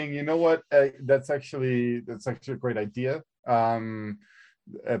thinking, you know what? That's actually a great idea.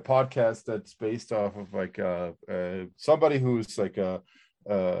 A podcast that's based off of like somebody who's like a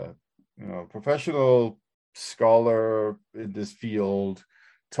professional scholar in this field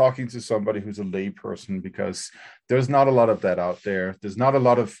talking to somebody who's a lay person, because there's not a lot of that out there. There's not a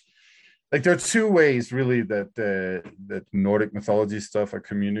lot of, like, there are two ways really that Nordic mythology stuff are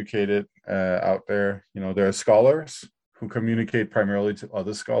communicated out there. You know, there are scholars who communicate primarily to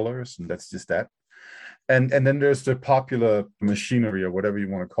other scholars, and that's just that. And then there's the popular machinery, or whatever you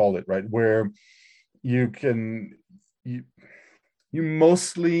want to call it, right? Where you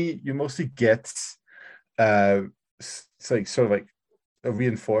mostly get it's like sort of like a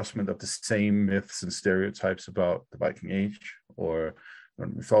reinforcement of the same myths and stereotypes about the Viking Age or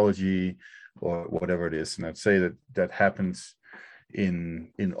mythology or whatever it is. And I'd say that happens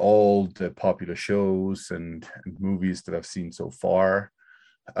in all the popular shows and movies that I've seen so far.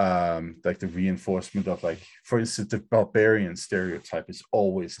 Like the reinforcement of, like, for instance, the barbarian stereotype is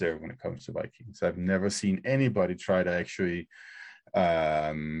always there when it comes to Vikings. I've never seen anybody try to actually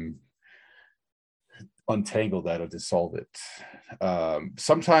untangle that or dissolve it.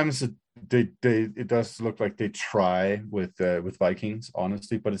 Sometimes it does look like they try with Vikings,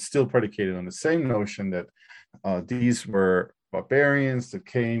 honestly, but it's still predicated on the same notion that these were barbarians that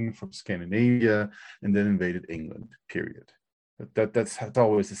came from Scandinavia and then invaded England, period. That's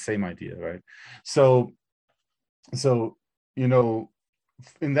always the same idea, right? So you know,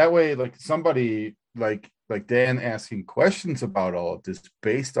 in that way, like somebody like Dan asking questions about all of this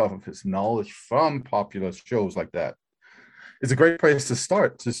based off of his knowledge from popular shows like that is a great place to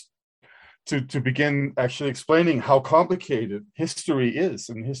start, just to begin actually explaining how complicated history is.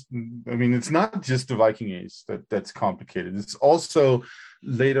 And I mean, it's not just the Viking Age that's complicated. It's also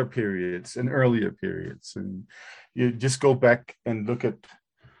later periods and earlier periods. And you just go back and look at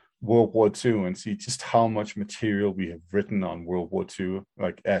World War II and see just how much material we have written on World War II,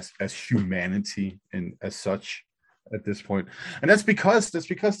 like as humanity and as such at this point. And that's because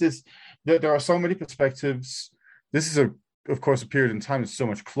there are so many perspectives. This is of course a period in time that's so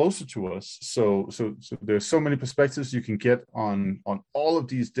much closer to us. So there's so many perspectives you can get on all of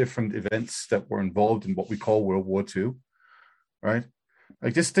these different events that were involved in what we call World War II, right?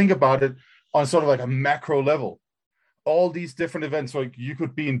 Like, just think about it on sort of like a macro level. All these different events, like you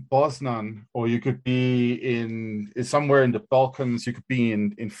could be in Bosnan, or you could be in somewhere in the Balkans, you could be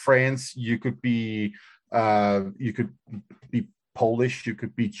in France, you could be Polish, you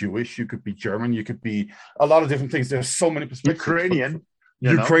could be Jewish, you could be German, you could be a lot of different things. There's so many perspectives.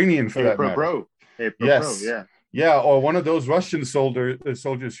 Ukrainian for that matter. Yes. Yeah, or one of those Russian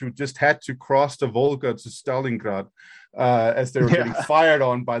soldiers who just had to cross the Volga to Stalingrad as they were getting fired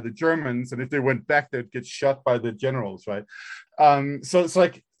on by the Germans, and if they went back, they'd get shot by the generals, right? So it's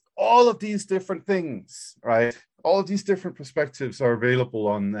like all of these different things, right? All of these different perspectives are available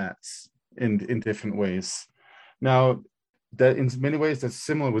on that in different ways. Now, that in many ways that's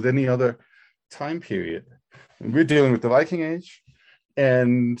similar with any other time period. We're dealing with the Viking Age,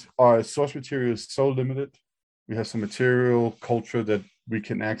 and our source material is so limited. We have some material culture we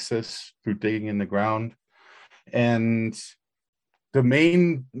can access through digging in the ground. And the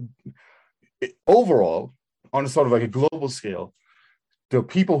main, overall, on a sort of like a global scale, the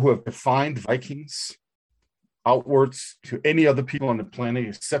people who have defined Vikings outwards to any other people on the planet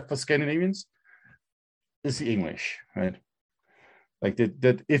except for Scandinavians is the English, right? Like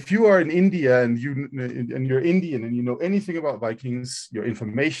that if you are in India and you're Indian and you know anything about Vikings, your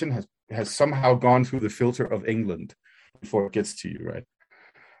information has somehow gone through the filter of England before it gets to you, right?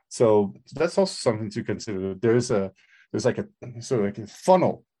 So that's also something to consider. There's like a sort of like a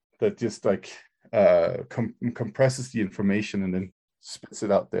funnel that just like compresses the information and then spits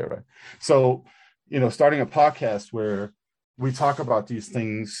it out there, right? So, starting a podcast where we talk about these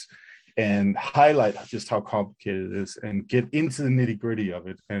things and highlight just how complicated it is and get into the nitty-gritty of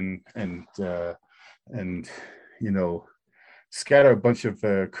it and scatter a bunch of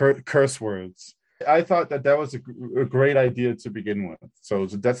curse words. I thought that was a great idea to begin with. So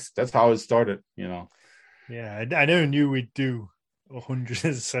that's how it started, Yeah, I never knew we'd do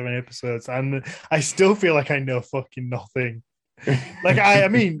 107 episodes, and I still feel like I know fucking nothing. Like I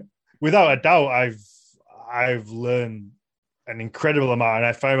mean, without a doubt, I've learned an incredible amount, and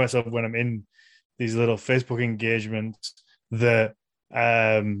I find myself when I'm in these little Facebook engagements that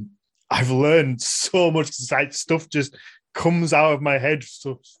I've learned so much. Like, stuff just comes out of my head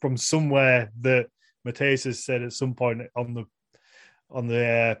from somewhere that Matthias has said at some point on the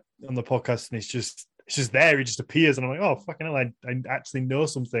podcast, and it's just there. It just appears, and I'm like, oh fucking hell, I actually know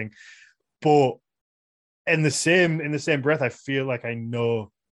something. But in the same breath, I feel like I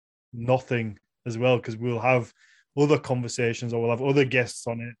know nothing as well, because we'll have other conversations or we'll have other guests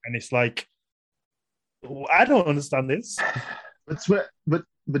on it, and it's like, I don't understand this. But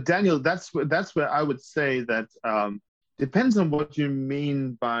Daniel, that's where I would say that depends on what you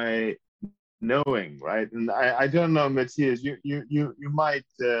mean by knowing, right? And I don't know, Matthias, you might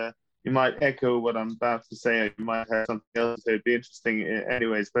echo what I'm about to say, or you might have something else to say. It'd be interesting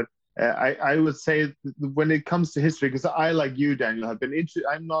anyways, but I would say when it comes to history, because I, like you, Daniel, have been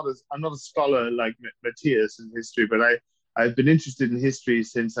I'm not a scholar like Matthias in history, but I've been interested in history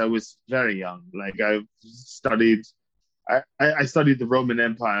since I was very young. Like I studied the Roman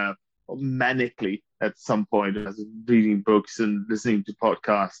Empire manically at some point. I was reading books and listening to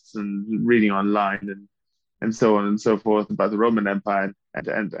podcasts and reading online and so on and so forth about the Roman Empire,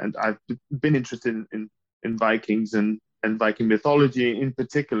 and I've been interested in Vikings and Viking mythology in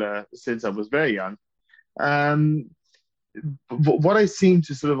particular since I was very young. What I seem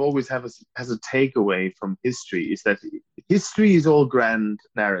to sort of always have as a takeaway from history is that history is all grand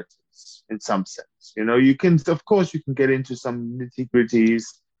narratives in some sense. You can get into some nitty-gritties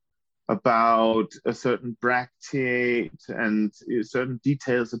about a certain bracteate and certain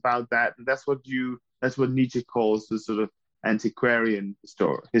details about that, and that's what Nietzsche calls the sort of antiquarian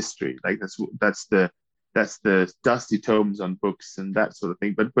history. Like that's the dusty tomes on books and that sort of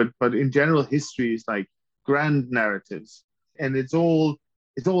thing. But in general, history is like grand narratives, and it's all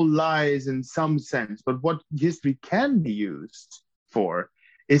lies in some sense. But what history can be used for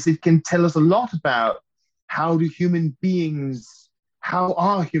is it can tell us a lot about how are human beings, and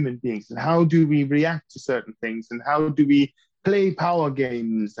how do we react to certain things, and how do we play power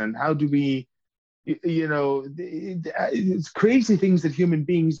games, and how do we, it's crazy things that human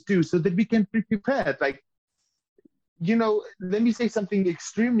beings do so that we can be prepared. Like, let me say something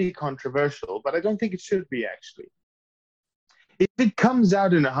extremely controversial, but I don't think it should be actually. If it comes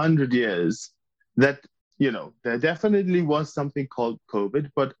out in 100 years that, there definitely was something called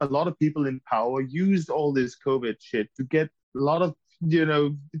COVID, but a lot of people in power used all this COVID shit to get a lot of,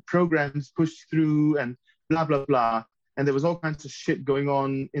 programs pushed through and blah, blah, blah. And there was all kinds of shit going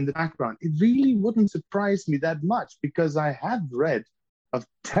on in the background. It really wouldn't surprise me that much, because I have read of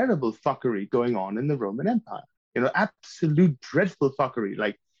terrible fuckery going on in the Roman Empire. Absolute dreadful fuckery,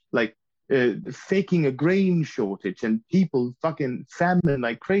 like faking a grain shortage and people fucking famine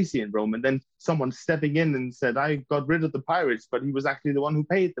like crazy in Rome. And then someone stepping in and said, I got rid of the pirates, but he was actually the one who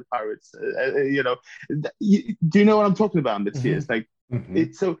paid the pirates. Do you know what I'm talking about, Matthias? Mm-hmm. Like, mm-hmm.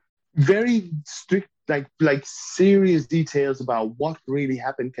 It's so very strict, like serious details about what really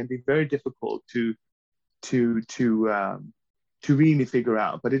happened can be very difficult to really figure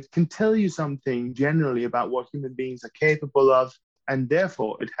out. But it can tell you something generally about what human beings are capable of, and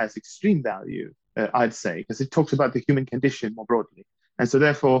therefore it has extreme value, I'd say, because it talks about the human condition more broadly. And so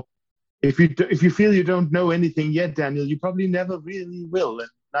therefore, if you feel you don't know anything yet, Daniel, you probably never really will, and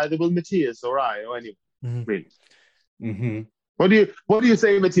neither will Matthias or I or anyone, really. Mm-hmm. What do you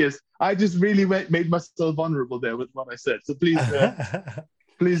say, Matthias? I just really made myself vulnerable there with what I said. So please,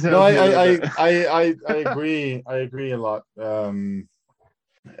 please help No, me. I agree. I agree a lot.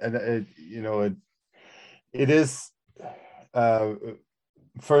 and it is.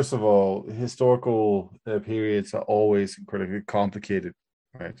 First of all, historical periods are always incredibly complicated,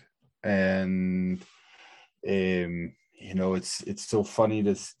 right? And it's so funny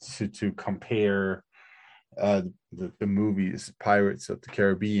to compare the movies Pirates of the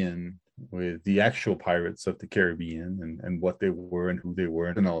Caribbean with the actual Pirates of the Caribbean and what they were and who they were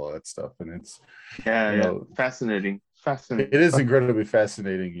and all that stuff. And it's fascinating. It is incredibly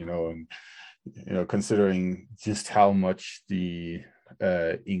fascinating, and considering just how much the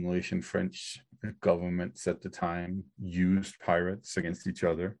English and French governments at the time used pirates against each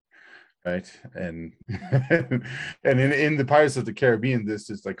other, right? And and in the Pirates of the Caribbean, this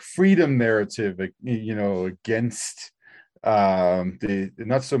is like freedom narrative, against the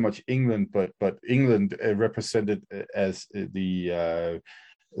not so much England, but England represented as the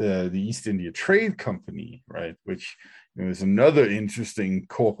East India Trade Company, right? Which is another interesting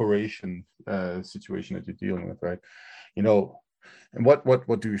corporation situation that you're dealing with, right? And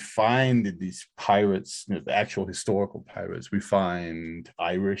what do we find in these pirates, the actual historical pirates? We find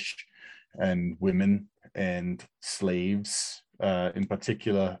Irish and women and slaves, in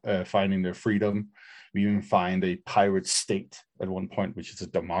particular, finding their freedom. We even find a pirate state at one point, which is a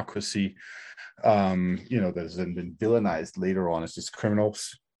democracy, that has then been villainized later on as just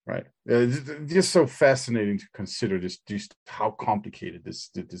criminals, right? It's just so fascinating to consider just how complicated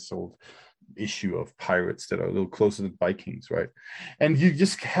this whole issue of pirates that are a little closer than Vikings, right? And you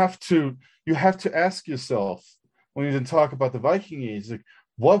just have to ask yourself when you then talk about the Viking Age, like,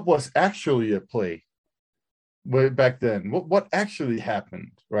 what was actually at play back then? What actually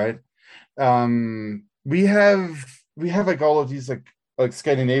happened, right? We have like all of these like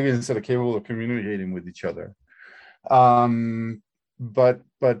Scandinavians that are capable of communicating with each other, but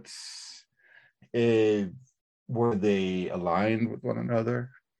were they aligned with one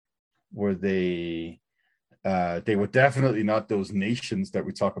another? Were they were definitely not those nations that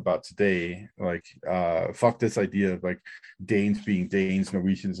we talk about today. Like, fuck this idea of like Danes being Danes,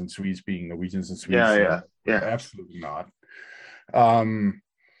 Norwegians and Swedes being Norwegians and Swedes. Yeah. Absolutely not.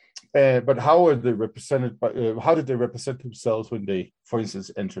 But how are they represented? How did they represent themselves when they, for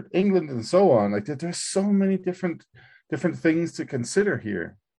instance, entered England and so on? Like, there's so many different things to consider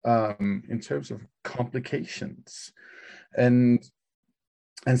here in terms of complications, and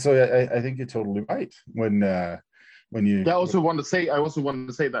so I think you're totally right when you. I also want to say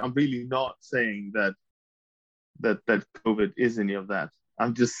that I'm really not saying that COVID is any of that.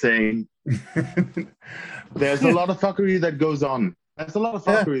 I'm just saying there's a lot of fuckery that goes on. There's a lot of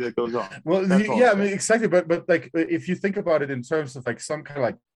fuckery that goes on. Well, I mean, exactly. But like, if you think about it in terms of like some kind of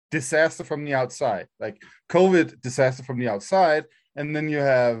like disaster from the outside, like COVID disaster from the outside, and then you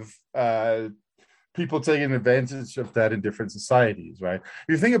have people taking advantage of that in different societies, right?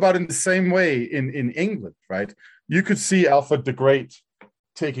 You think about it in the same way in England, right? You could see Alfred the Great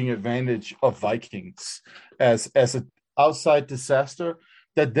taking advantage of Vikings as an outside disaster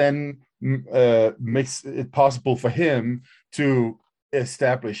that then makes it possible for him to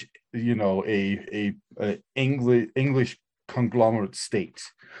establish, a English conglomerate state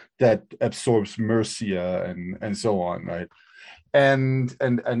that absorbs Mercia and so on, right? And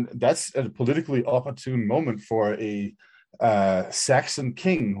that's a politically opportune moment for a Saxon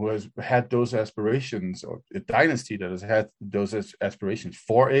king who has had those aspirations, or a dynasty that has had those aspirations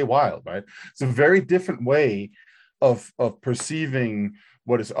for a while, right? It's a very different way of perceiving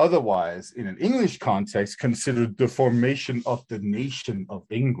what is otherwise, in an English context, considered the formation of the nation of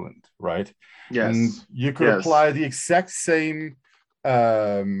England, right? Yes. And you could apply the exact same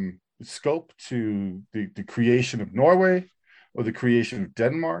scope to the creation of Norway or the creation of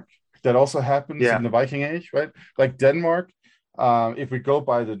Denmark. That also happens in the Viking Age, right? Like Denmark, if we go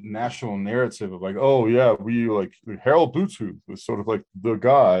by the national narrative of like, oh yeah, we like Harald Bluetooth was sort of like the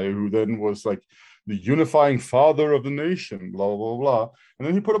guy who then was like the unifying father of the nation, blah, blah, blah. And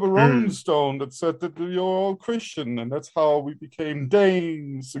then he put up a Roman stone that said that you're all Christian, and that's how we became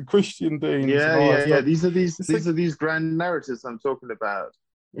Danes, and Christian Danes. Yeah. These are these grand narratives I'm talking about.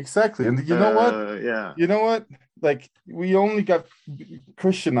 Exactly. And you know what? You know what? Like, we only got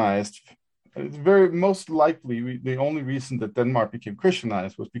Christianized. It's very most likely the only reason that Denmark became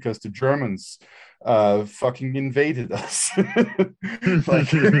Christianized was because the Germans fucking invaded us.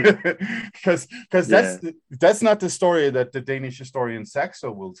 Like, because that's not the story that the Danish historian Saxo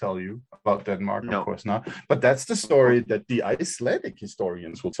will tell you about Denmark. No. Of course not. But that's the story that the Icelandic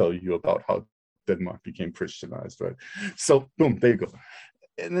historians will tell you about how Denmark became Christianized, right? So boom, there you go.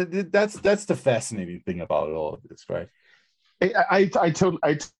 And that's the fascinating thing about all of this, right? I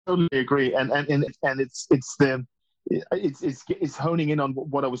totally agree, and it's the it's honing in on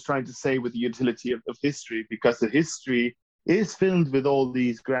what I was trying to say with the utility of history, because the history is filled with all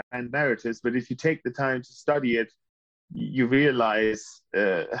these grand narratives. But if you take the time to study it, you realize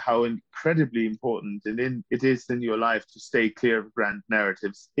how incredibly important it is in your life to stay clear of grand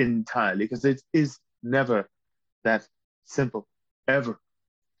narratives entirely, because it is never that simple, ever.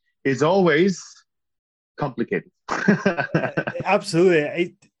 It's always complicated.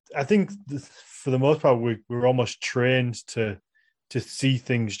 Absolutely. I think for the most part, we're almost trained to see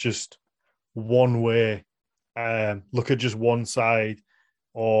things just one way, look at just one side,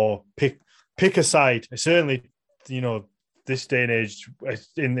 or pick a side. Certainly, this day and age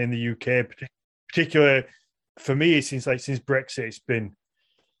in the UK, particularly for me, it seems like since Brexit, it's been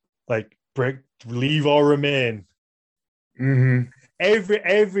like leave or remain. Mm-hmm.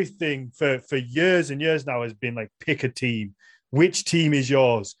 Everything for years and years now has been like, pick a team. Which team is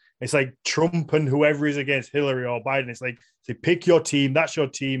yours? It's like Trump and whoever is against Hillary or Biden. It's like, say, pick your team. That's your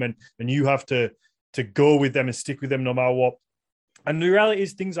team, and you have to go with them and stick with them no matter what. And the reality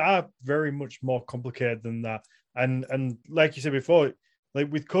is, things are very much more complicated than that. And like you said before,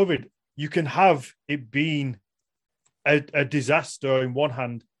 like with COVID, you can have it being a disaster in one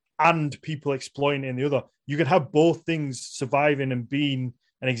hand and people exploiting it in the other. You can have both things surviving and being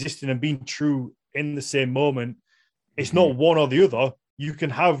and existing and being true in the same moment. It's not one or the other. You can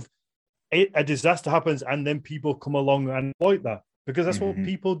have a disaster happens and then people come along and exploit that, because that's what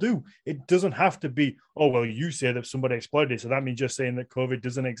people do. It doesn't have to be, oh, well, you say that somebody exploited it, so that means you're saying that COVID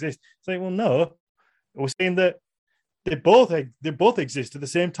doesn't exist. It's like, well, no. We're saying that they both exist at the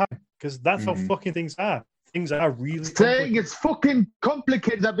same time, because that's how fucking things are. Things are really saying it's fucking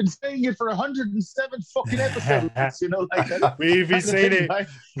complicated. I've been saying it for 107 fucking episodes. Like that. We've been saying it.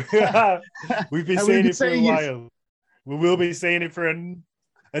 We've been saying it for a while. We will be saying it for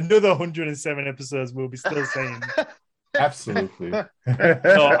another 107 episodes. We'll be still saying it. Absolutely. No,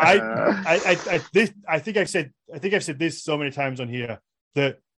 I think I've said this so many times on here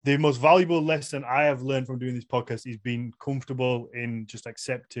that the most valuable lesson I have learned from doing this podcast is being comfortable in just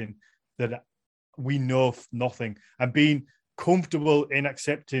accepting that we know nothing, and being comfortable in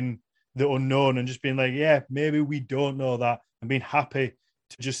accepting the unknown and just being like, yeah, maybe we don't know that, and being happy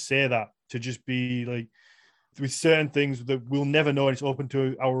to just say that, to just be like, with certain things that we'll never know, and it's open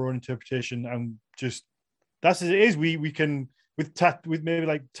to our own interpretation, and just that's as it is. We can with maybe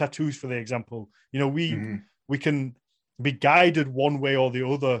like tattoos, for the example, we can be guided one way or the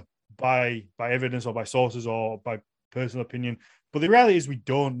other by evidence or by sources or by personal opinion. But the reality is we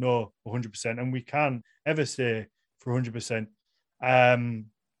don't know 100%, and we can't ever say for 100%.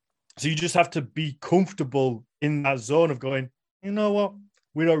 So you just have to be comfortable in that zone of going, you know what,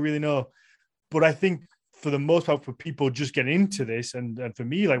 we don't really know. But I think for the most part, for people just getting into this, and for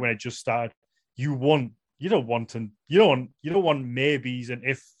me, like when I just started, you don't want maybes and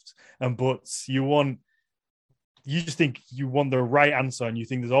ifs and buts. You just think you want the right answer, and you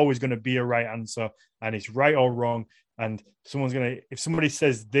think there's always going to be a right answer, and it's right or wrong. And if somebody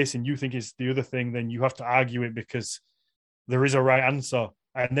says this and you think it's the other thing, then you have to argue it because there is a right answer.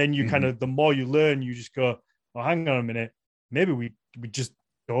 And then you kind of, the more you learn, you just go, oh, hang on a minute. Maybe we just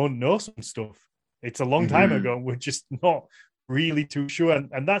don't know some stuff. It's a long time ago. We're just not really too sure.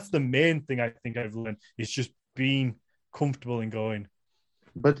 And that's the main thing I think I've learned, is just being comfortable in going.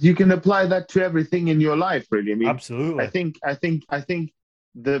 But you can apply that to everything in your life, really. I mean, absolutely. I think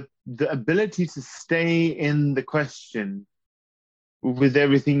the ability to stay in the question with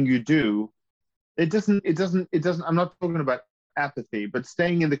everything you do, it doesn't, I'm not talking about apathy, but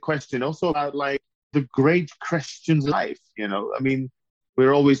staying in the question, also about like the great Christian's life, I mean,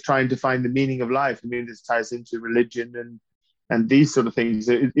 we're always trying to find the meaning of life. I mean, this ties into religion and these sort of things.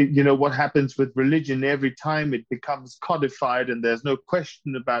 What happens with religion, every time it becomes codified and there's no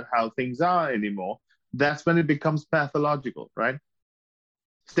question about how things are anymore, that's when it becomes pathological, right?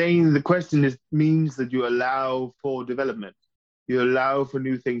 Staying in the question means that you allow for development. You allow for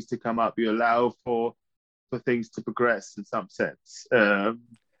new things to come up. You allow for things to progress in some sense.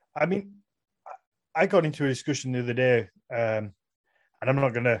 I mean, I got into a discussion the other day, and I'm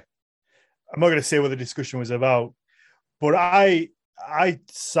not gonna say what the discussion was about, but I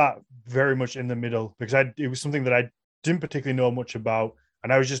sat very much in the middle, because it was something that I didn't particularly know much about,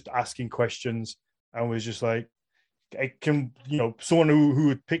 and I was just asking questions, and was just like, I can, someone who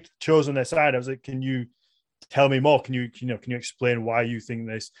had chosen their side, I was like, can you tell me more? Can you explain why you think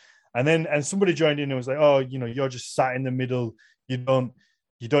this? And somebody joined in and was like, oh, you're just sat in the middle. You don't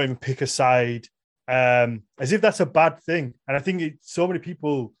even pick a side, as if that's a bad thing. And I think so many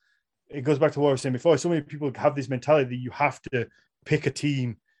people, it goes back to what I was saying before. So many people have this mentality that you have to pick a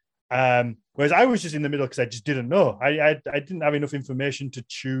team, and Whereas I was just in the middle because I just didn't know. I didn't have enough information to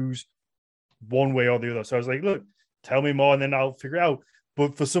choose one way or the other. So I was like, look, tell me more and then I'll figure it out.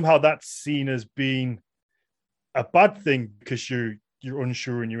 But for somehow that's seen as being a bad thing because you're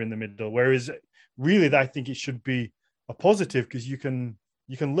unsure and you're in the middle. Whereas really, I think it should be a positive because you can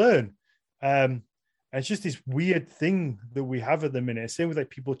learn. And it's just this weird thing that we have at the minute. Same with like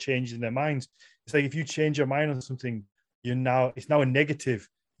people changing their minds. It's like if you change your mind on something, it's now a negative.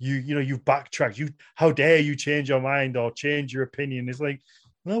 You've backtracked. How dare you change your mind or change your opinion? It's like,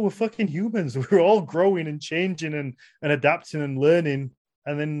 no, we're fucking humans. We're all growing and changing and adapting and learning.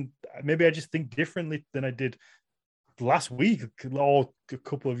 And then maybe I just think differently than I did last week or a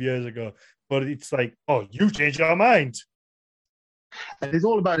couple of years ago. But it's like, oh, you changed your mind. And it's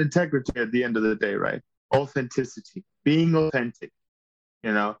all about integrity at the end of the day, right? Authenticity, being authentic.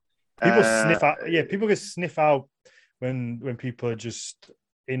 People sniff out. Yeah, people can sniff out when people are just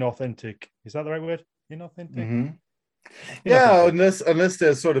inauthentic. Is that the right word? Inauthentic. Mm-hmm. Yeah, unless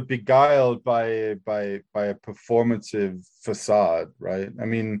they're sort of beguiled by a performative facade, right? I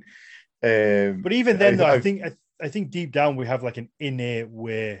mean, but even then, though, I think deep down we have like an innate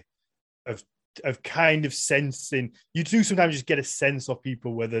way of kind of sensing. You do sometimes just get a sense of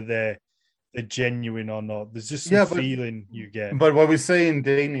people whether they're genuine or not. There's just some feeling you get. But what we say in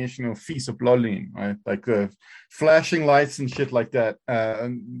Danish, fis og blålin, right? Like the flashing lights and shit like that,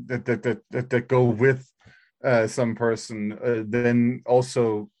 that go with some person, then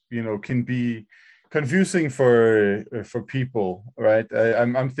also can be confusing for people, right?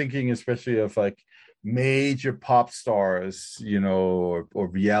 I'm thinking especially of like major pop stars, or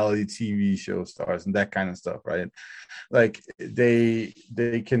reality TV show stars and that kind of stuff, right? Like they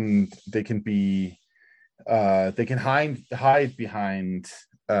can hide behind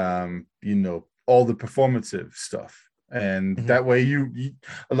all the performative stuff, and that way you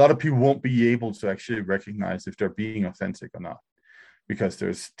a lot of people won't be able to actually recognize if they're being authentic or not, because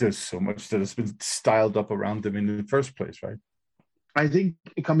there's so much that has been styled up around them in the first place, right? I think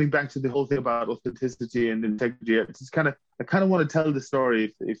coming back to the whole thing about authenticity and integrity, I kind of want to tell the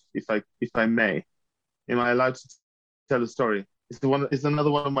story if I may. Am I allowed to tell a story? It's another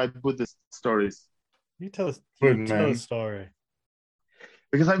one of my Buddhist stories. You tell a story.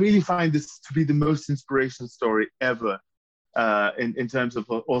 Because I really find this to be the most inspirational story ever, in terms of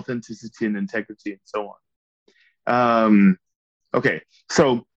authenticity and integrity and so on. Okay,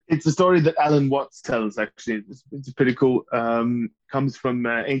 so it's a story that Alan Watts tells, actually. It's pretty cool. Comes from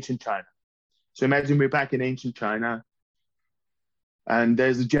ancient China. So imagine we're back in ancient China, and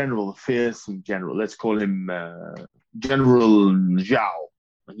there's a fearsome general. Let's call him General Zhao.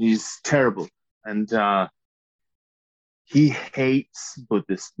 He's terrible. And he hates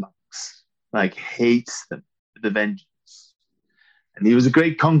Buddhist monks, like hates them with a vengeance. And he was a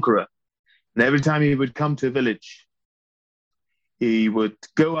great conqueror. And every time he would come to a village, he would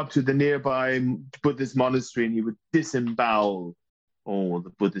go up to the nearby Buddhist monastery and he would disembowel all the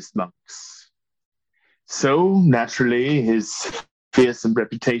Buddhist monks. So naturally, his fearsome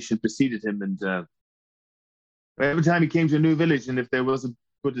reputation preceded him. And every time he came to a new village, and if there was a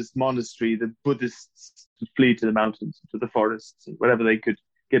Buddhist monastery, the Buddhists would flee to the mountains, to the forests, wherever they could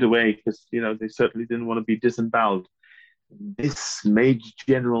get away, because they certainly didn't want to be disemboweled. This made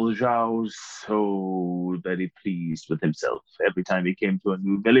General Zhao so very pleased with himself. Every time he came to a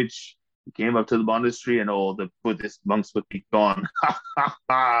new village, he came up to the monastery and all the Buddhist monks would be gone.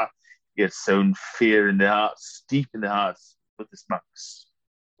 He had sown fear in their hearts, deep in the hearts of Buddhist monks.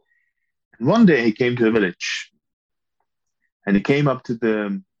 And one day he came to a village, and he came up to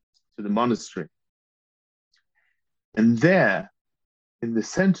the monastery. And there, in the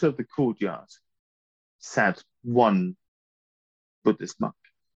center of the courtyard, sat one Buddhist monk.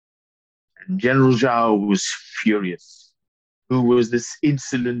 And General Zhao was furious. Who was this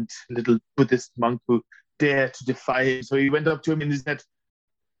insolent little Buddhist monk who dared to defy him? So he went up to him and he said,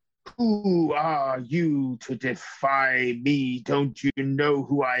 "Who are you to defy me? Don't you know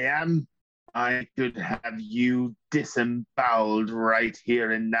who I am? I could have you disemboweled right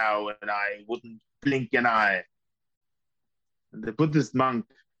here and now, and I wouldn't blink an eye." And the Buddhist monk,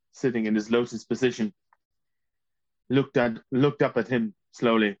 sitting in his lotus position, looked up at him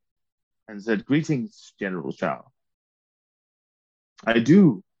slowly and said, "Greetings, General Zhao. I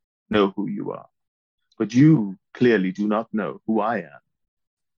do know who you are, but you clearly do not know who I am.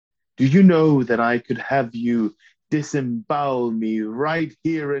 Do you know that I could have you disembowel me right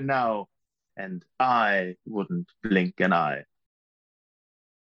here and now, and I wouldn't blink an eye?"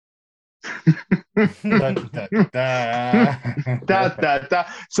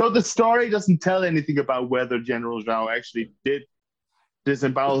 So the story doesn't tell anything about whether General Zhao actually did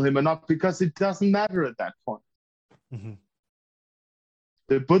disembowel him or not, because it doesn't matter at that point. Mhm.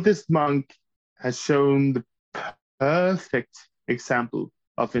 The Buddhist monk has shown the perfect example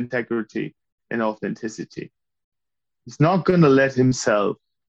of integrity and authenticity. He's not going to let himself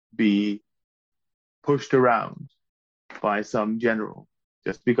be pushed around by some general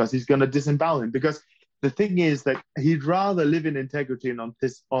just because he's going to disembowel him. Because the thing is that he'd rather live in integrity and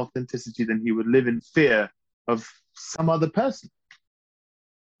authenticity than he would live in fear of some other person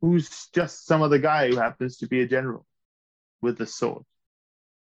who's just some other guy who happens to be a general with a sword.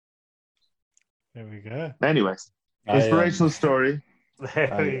 There we go. Anyways, inspirational story.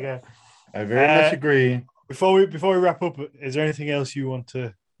 There we go. I very much agree. Before we wrap up, is there anything else you want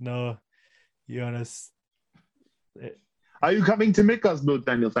to know, Jonas? Are you coming to Mickersbult,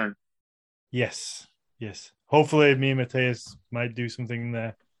 Daniel Fan? Yes. Hopefully, me and Matthias might do something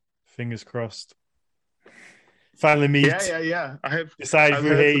there. Fingers crossed. Finally meet. Yeah. Decide I've we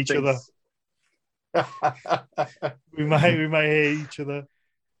heard hate some each other. We might hate each other.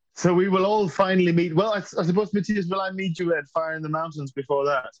 So we will all finally meet. Well, I suppose, Matthias, will I meet you at Fire in the Mountains before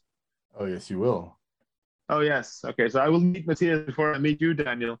that? Oh, yes, you will. Oh, yes. Okay, so I will meet Matthias before I meet you,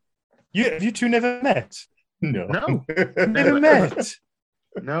 Daniel. Have you two never met? No. Never met?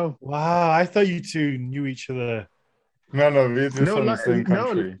 No. Wow, I thought you two knew each other. No, we're just from the same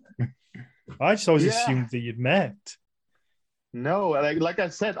country. I just always assumed that you'd met. No, like I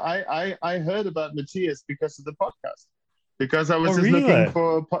said, I heard about Matthias because of the podcast. Because I was just really? looking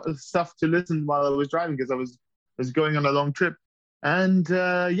for stuff to listen while I was driving, because I was going on a long trip. And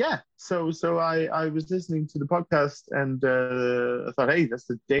so I was listening to the podcast, and I thought, hey, that's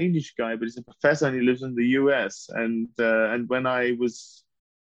the Danish guy, but he's a professor and he lives in the US. And when I was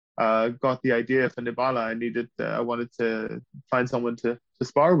got the idea for Nibbala, I wanted to find someone to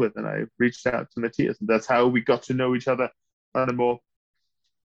spar with, and I reached out to Matthias, and that's how we got to know each other on a more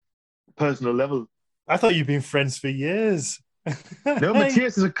personal level. I thought you'd been friends for years. No,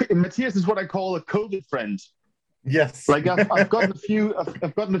 Matthias is what I call a COVID friend. Yes. Like I've gotten a few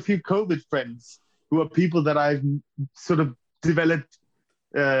COVID friends who are people that I've sort of developed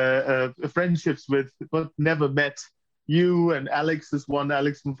friendships with, but never met. You and Alex is one.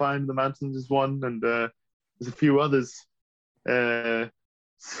 Alex from Fire in the Mountains is one, and there's a few others.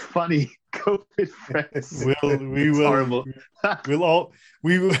 Funny COVID friends. We will horrible.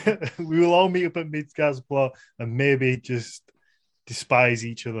 we will all meet up at Midgardsplat and maybe just despise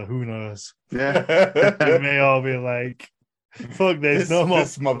each other. Who knows? Yeah. We may all be like, fuck this, no more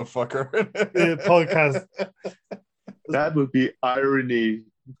this motherfucker. podcast. That would be irony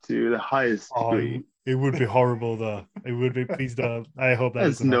to the highest degree. It would be horrible though. It would be. Please don't. I hope that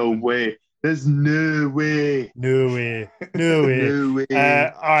There's no way. There's no way. No way. No way. No way.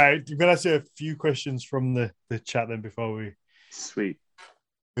 All right. I'm gonna ask you a few questions from the chat then before we Sweet.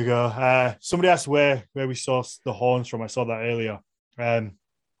 go. Somebody asked where we source the horns from. I saw that earlier.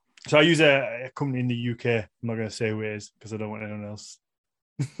 So I use a company in the UK. I'm not going to say who it is because I don't want anyone else.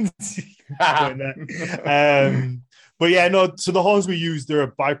 But yeah, no. So the horns we use, they're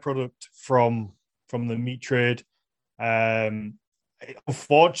a byproduct from the meat trade.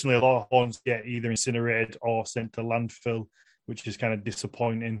 Unfortunately, a lot of horns get either incinerated or sent to landfill, which is kind of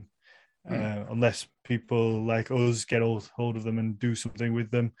disappointing. Unless people like us get hold of them and do something with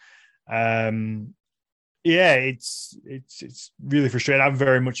them. It's really frustrating. I'm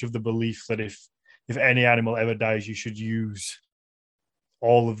very much of the belief that if any animal ever dies, you should use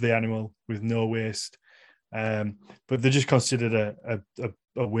all of the animal with no waste. But they're just considered a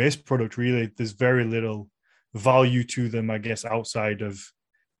waste product, really. There's very little value to them, I guess, outside of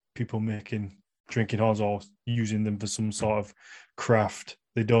people making drinking horns or using them for some sort of craft.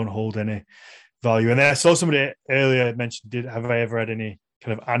 They don't hold any value. And then I saw somebody earlier mentioned, have I ever had any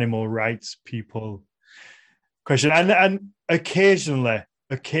kind of animal rights people question? And occasionally,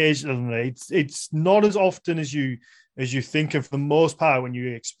 it's not as often as you think. And for the most part, when you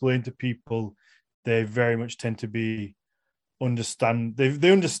explain to people, they very much tend to be understand.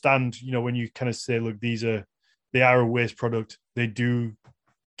 They understand, when you kind of say, look, they are a waste product. They do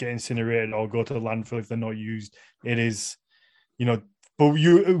get incinerated or go to the landfill if they're not used. It is, but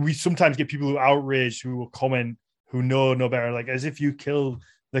we sometimes get people who are outraged, who will comment, who know no better, like as if you kill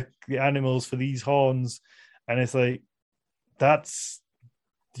the animals for these horns. And it's like,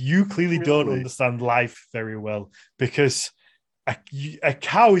 you clearly don't understand life very well, because a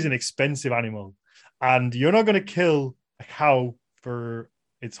cow is an expensive animal, and you're not going to kill a cow for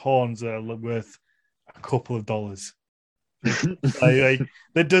its horns that are worth a couple of dollars. like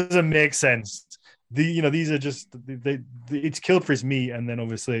that doesn't make sense. These are just it's killed for its meat, and then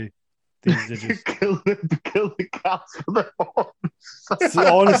obviously these are just kill the cows for the horns.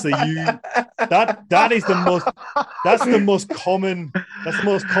 So honestly, that is the most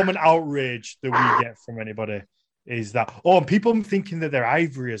common outrage that we get from anybody is that. Oh, and people thinking that they're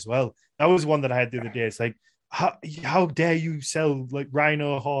ivory as well. That was one that I had the other day. It's like, how dare you sell like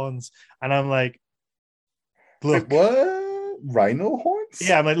rhino horns? And I'm like, look, what? Rhino horns?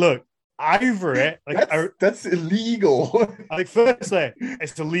 Yeah, I'm like, look, ivory, like that's illegal. Like, firstly,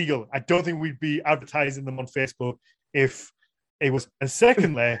 it's illegal. I don't think we'd be advertising them on Facebook if it was. And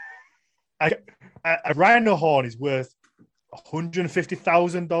secondly, a rhino horn is worth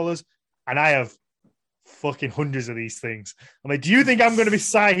 $150,000, and I have fucking hundreds of these things. I'm like, do you think I'm going to be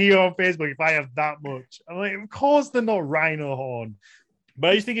sat here on Facebook if I have that much? I'm like, of course they're not rhino horn,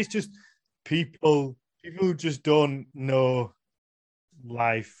 but I just think it's just people who just don't know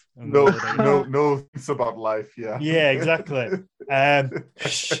life. No, it's about life. Yeah, exactly.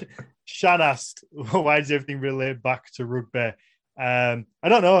 Shan asked, why does everything relate back to rugby? I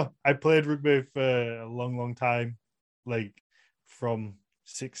don't know. I played rugby for a long time, like from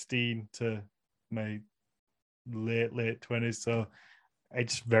 16 to my late 20s. So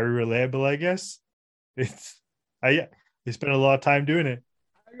it's very relatable, I guess. I spent a lot of time doing it.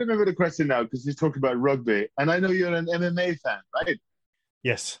 I remember the question now because you talked about rugby, and I know you're an MMA fan, right?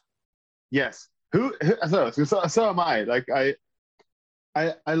 Yes. So am I. Like I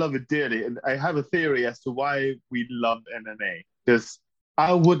love it dearly, and I have a theory as to why we love MMA. Because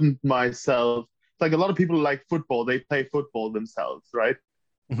I wouldn't myself. Like a lot of people like football, they play football themselves, right?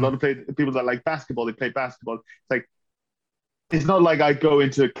 Mm-hmm. A lot of people that like basketball, they play basketball. It's not like I go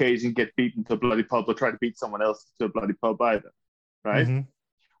into a cage and get beaten to a bloody pulp or try to beat someone else to a bloody pulp either, right? Mm-hmm.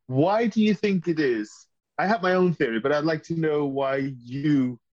 Why do you think it is? I have my own theory, but I'd like to know why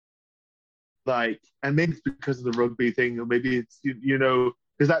you like, and maybe it's because of the rugby thing, or maybe it's, because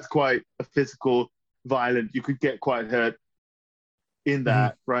that's quite a physical, violent, you could get quite hurt in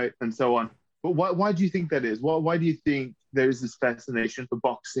that, right? And so on. But why do you think that is? Why do you think there is this fascination for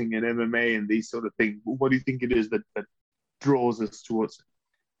boxing and MMA and these sort of things? What do you think it is that draws us towards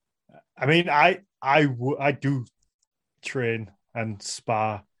it? I mean, I do train and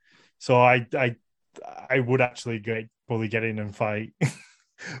spar, so I would actually probably get in and fight.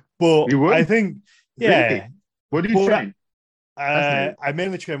 But I think, yeah. Really? What do you train? I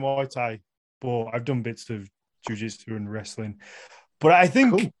mainly train Muay Thai, but I've done bits of jiu-jitsu and wrestling. But I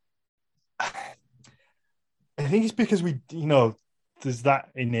think, cool. I think it's because there's that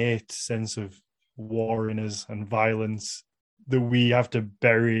innate sense of war in us and violence that we have to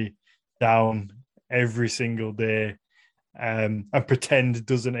bury down every single day, and pretend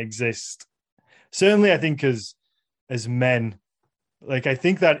doesn't exist. Certainly, I think as men, like I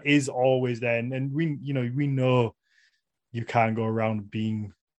think that is always there, and we know you can't go around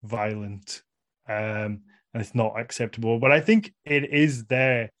being violent, and it's not acceptable. But I think it is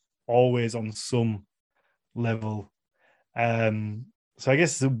there always on some level. So I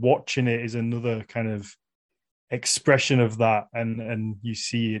guess watching it is another kind of expression of that, and you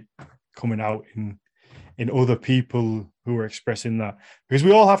see it coming out in other people who are expressing that, because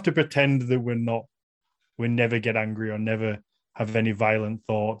we all have to pretend that we never get angry or never have any violent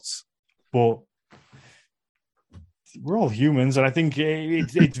thoughts, but we're all humans, and I think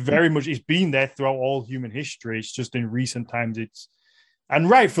it's very much, it's been there throughout all human history. It's just in recent times and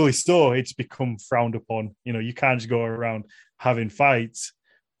rightfully so, it's become frowned upon. You can't just go around having fights,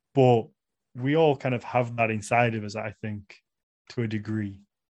 but we all kind of have that inside of us, I think, to a degree.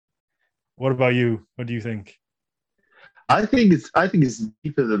 What about you? What do you think? I think it's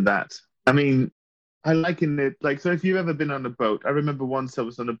deeper than that. I mean, I liken it so if you've ever been on a boat, I remember once I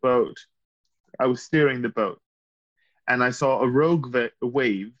was on a boat, I was steering the boat, and I saw a rogue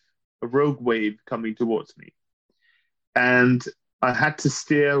wave coming towards me. And I had to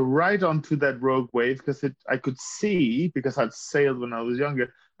steer right onto that rogue wave because I could see, because I'd sailed when I was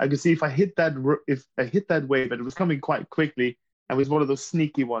younger, I could see if I hit that wave, and it was coming quite quickly, and it was one of those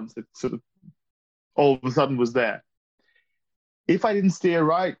sneaky ones that sort of all of a sudden was there. If I didn't steer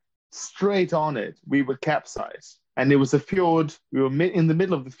right straight on it, we would capsize. And it was a fjord. We were in the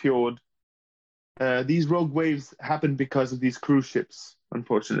middle of the fjord. These rogue waves happened because of these cruise ships,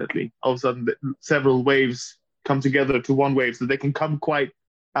 unfortunately. All of a sudden, several waves come together to one wave, so they can come quite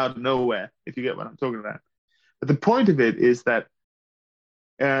out of nowhere, if you get what I'm talking about. But the point of it is that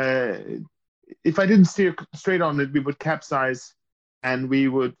if I didn't steer straight on it, we would capsize and we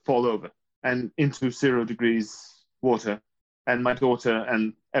would fall over and into 0 degrees water. And my daughter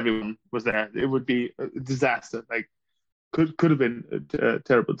and everyone was there. It would be a disaster. Could have been a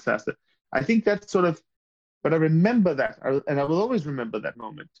terrible disaster. I think that's sort of, but I remember that, and I will always remember that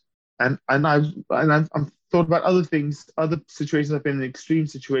moment. I've thought about other things, other situations. I've been in extreme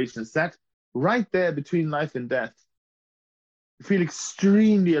situations. That right there between life and death, you feel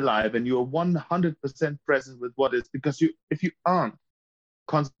extremely alive, and you're 100% present with what is. Because if you aren't,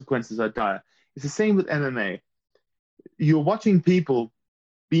 consequences are dire. It's the same with MMA. You're watching people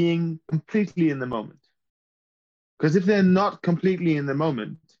being completely in the moment. Because if they're not completely in the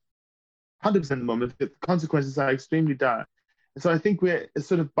moment, 100% in the moment, the consequences are extremely dire. And so I think we're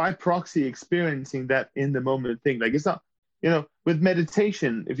sort of by proxy experiencing that in the moment thing. Like, it's not, with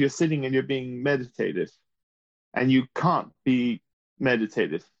meditation, if you're sitting and you're being meditative and you can't be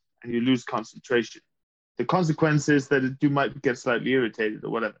meditative and you lose concentration, the consequence is that you might get slightly irritated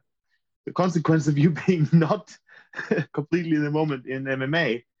or whatever. The consequence of you being not completely in the moment in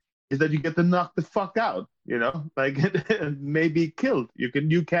MMA is that you get to knock the fuck out, like maybe killed. You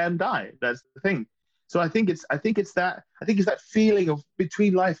can die. That's the thing. So I think it's that feeling of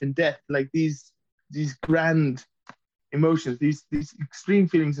between life and death, like these grand emotions, these extreme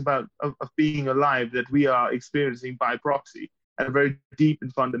feelings of being alive that we are experiencing by proxy at a very deep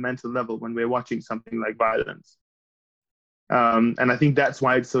and fundamental level when we're watching something like violence. And I think that's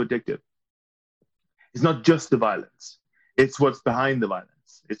why it's so addictive. It's not just the violence. It's what's behind the violence.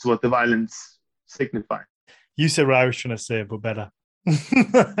 It's what the violence signifies. You said what I was trying to say, but better.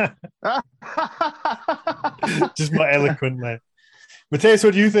 Just more eloquently. Matthias,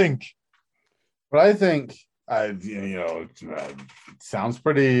 what do you think? What I think, it sounds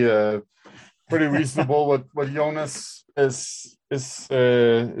pretty reasonable. What Jonas is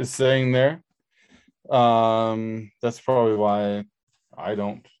saying there. That's probably why I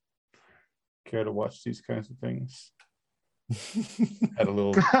don't care to watch these kinds of things. Had a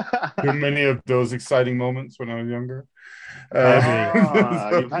little too many of those exciting moments when I was younger.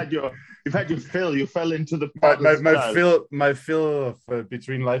 You've had your fill. You fell into the my fill of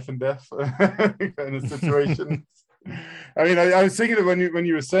between life and death kind of situations. I mean, I was thinking of when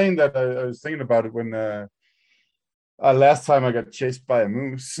you were saying that. I was thinking about it when last time I got chased by a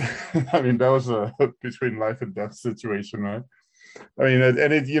moose. I mean, that was a between life and death situation, right? I mean,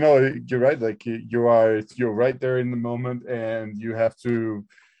 and you're right. Like you're right there in the moment, and you have to,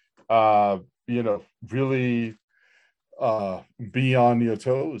 really be on your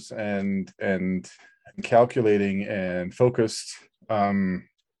toes and calculating and focused,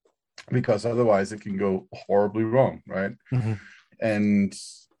 because otherwise it can go horribly wrong, right? Mm-hmm. And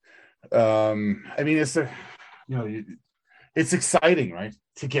I mean, it's exciting, right,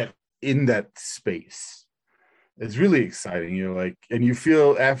 to get in that space. It's really exciting. You're like, and you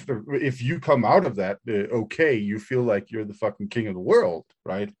feel after, if you come out of that, you feel like you're the fucking king of the world,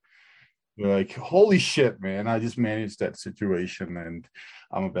 right? You're like, holy shit, man, I just managed that situation and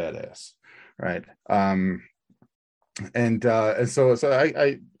I'm a badass, right? And so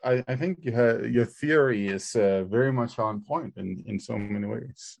I think your theory is very much on point in so many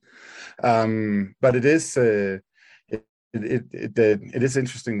ways. But it is it is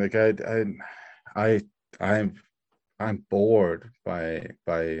interesting. Like I'm bored by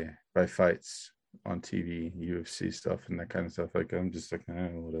fights on TV, UFC stuff, and that kind of stuff. Like I'm just like,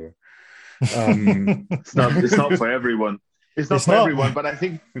 whatever. It's not for everyone. It's not for everyone. But I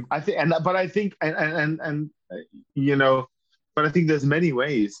think there's many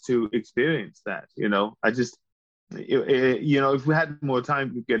ways to experience that. I just, if we had more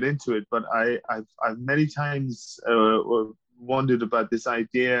time to get into it, but I've many times wondered about this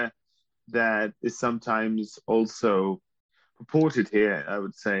idea that is sometimes also purported here, I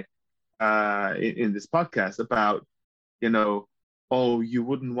would say, in this podcast about, oh, you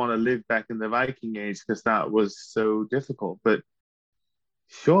wouldn't want to live back in the Viking Age because that was so difficult. But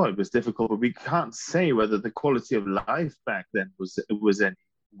sure, it was difficult, but we can't say whether the quality of life back then was any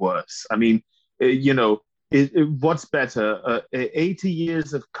worse. I mean, what's better, 80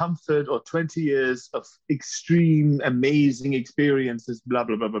 years of comfort or 20 years of extreme, amazing experiences, blah,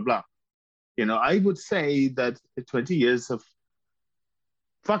 blah, blah, blah, blah. I would say that 20 years of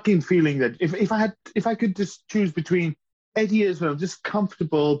fucking feeling that if I could just choose between 80 years when I'm just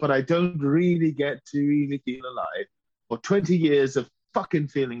comfortable, but I don't really get to really feel alive, or 20 years of fucking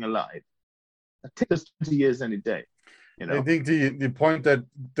feeling alive, I take those 20 years any day. I think the point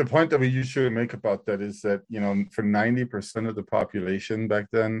that we usually make about that is that, for 90% of the population back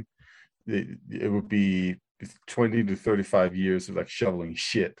then, it would be 20 to 35 years of like shoveling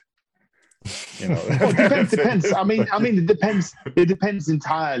shit. It depends. I mean, it depends. It depends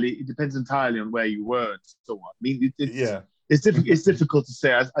entirely. It depends entirely on where you were and so on. I mean, it's difficult to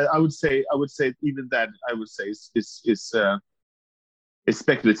say. I would say even that. I would say it's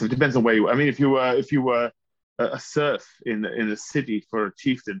speculative. It depends on where you were. I mean, if you were a serf in a city for a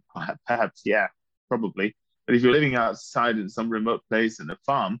chieftain, perhaps, yeah, probably. But if you're living outside in some remote place in a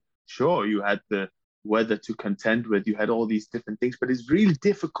farm, sure, you had the weather to contend with, you had all these different things, but it's really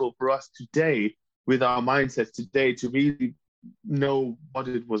difficult for us today, with our mindsets today, to really know what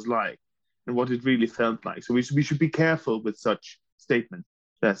it was like and what it really felt like. So we should be careful with such statements.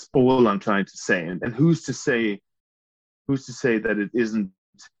 That's all I'm trying to say. And who's to say that it isn't,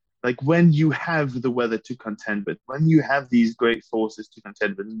 like, when you have the weather to contend with, when you have these great forces to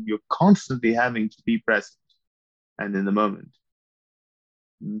contend with, you're constantly having to be present and in the moment,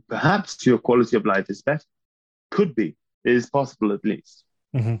 perhaps your quality of life is better. Could be. It is possible, at least.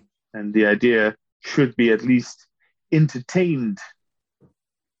 Mm-hmm. And the idea should be at least entertained.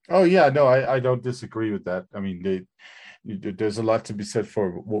 Oh yeah, no, I don't disagree with that. I mean, there's a lot to be said for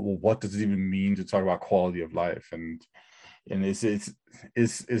what does it even mean to talk about quality of life, and is it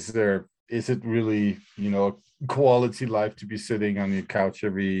really, quality life to be sitting on your couch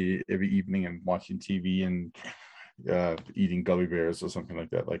every evening and watching TV and eating gummy bears or something like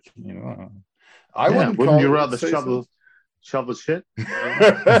that? Like, I wouldn't you rather shovel shit?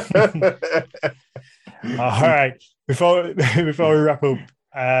 All right. Before we wrap up,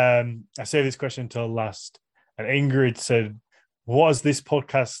 I say this question until last, and Ingrid said, "What has this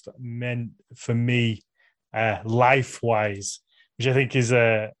podcast meant for me, life-wise?" Which I think is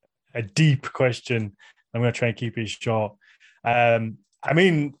a deep question. I'm going to try and keep it short. I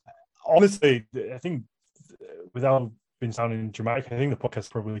mean, honestly, I think, without being sounding dramatic, I think the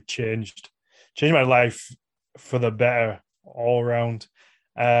podcast probably changed my life for the better all around.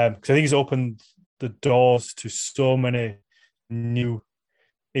 Because I think it's opened the doors to so many new,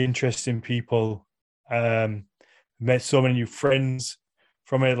 interesting people. Met so many new friends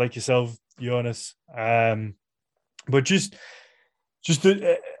from it, like yourself, Jonas. But just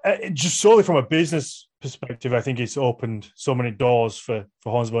solely from a business perspective, I think it's opened so many doors for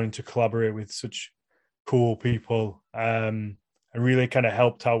Horns of Odin to collaborate with such cool people, and really kind of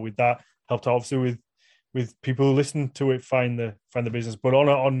helped out with that. Helped out obviously with people who listen to it find the business. But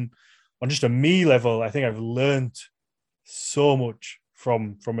on just a me level, I think I've learned so much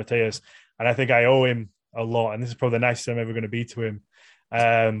from Matthias, and I think I owe him a lot. And this is probably the nicest I'm ever going to be to him.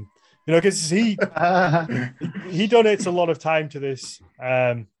 Because he donates a lot of time to this,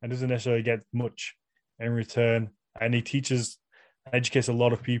 and doesn't necessarily get much in return. And he teaches and educates a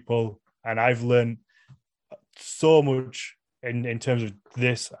lot of people. And I've learned so much in terms of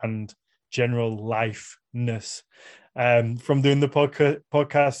this and general lifeness from doing the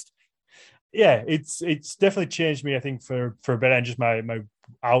podcast. Yeah, it's definitely changed me, I think, for better, and just my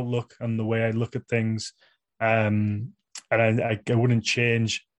outlook and the way I look at things. And I wouldn't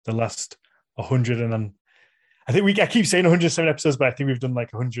change the last 100, and I keep saying 107 episodes, but I think we've done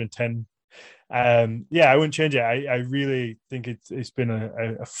like 110. I wouldn't change it. I really think it's been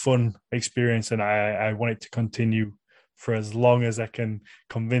a fun experience, and I want it to continue for as long as I can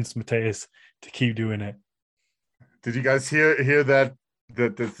convince Matthias to keep doing it. Did you guys hear that?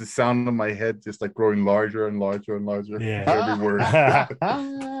 The sound of my head just like growing larger and larger and larger. Yeah. Every word.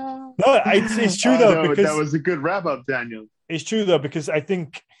 No, it's true though, because that was a good wrap up, Daniel. It's true though, because I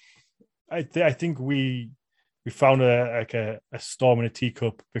think we found a storm in a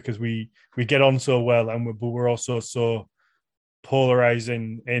teacup, because we get on so well, and we're also so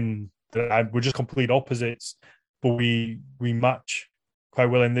polarizing in that we're just complete opposites, but we match quite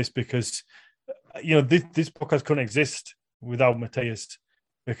well in this, because this podcast couldn't exist without Matthias,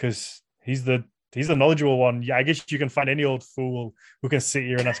 because he's the knowledgeable one. Yeah, I guess you can find any old fool who can sit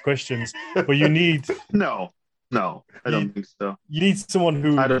here and ask questions, but you need no, I don't think so. You need someone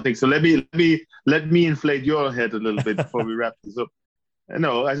who. I don't think so. Let me inflate your head a little bit before we wrap this up.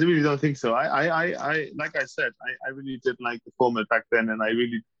 No, I really don't think so. I like I said, I really did like the format back then, and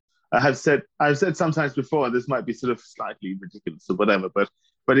I've said sometimes before, this might be sort of slightly ridiculous or whatever,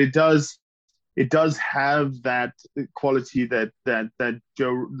 but it does have that quality that the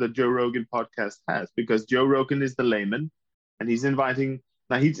Joe Rogan podcast has, because Joe Rogan is the layman, and he's inviting.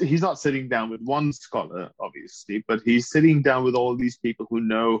 Now he's not sitting down with one scholar, obviously, but he's sitting down with all these people who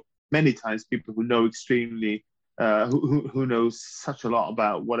know, many times people who know extremely, who knows such a lot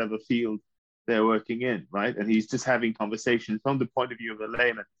about whatever field they're working in, right? And he's just having conversations from the point of view of a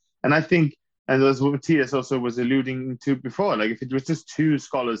layman. And I think, and as Matthias also was alluding to before, like if it was just two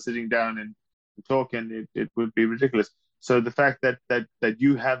scholars sitting down and talking, it would be ridiculous. So the fact that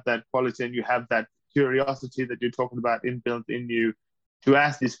you have that quality and you have that curiosity that you're talking about inbuilt in you to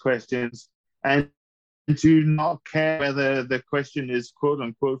ask these questions, and to not care whether the question is quote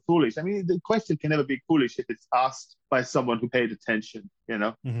unquote foolish. I mean, the question can never be foolish if it's asked by someone who paid attention,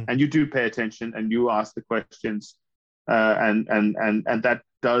 and you do pay attention and you ask the questions, and that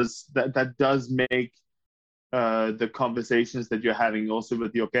does make the conversations that you're having also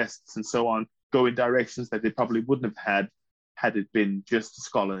with your guests and so on go in directions that they probably wouldn't have had it been just a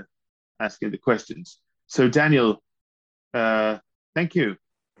scholar asking the questions. So Daniel, thank you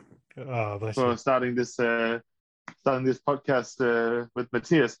for starting this podcast with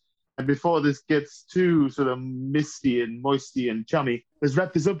Matthias. And before this gets too sort of misty and moisty and chummy, let's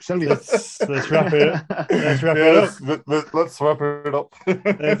wrap this up, shall we? Let's wrap it up. Let's wrap it up. Let's wrap it up.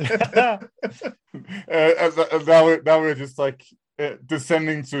 Now we're just like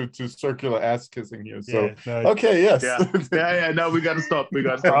descending to circular ass kissing here. So okay, yes, yeah. No, we got to stop. All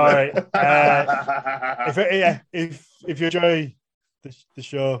right. If you enjoy the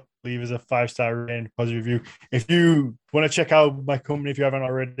show, leave us a 5-star rating, positive review. If you want to check out my company, if you haven't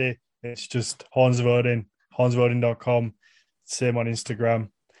already, it's just Horns of Odin, hornsofodin.com. Same on Instagram.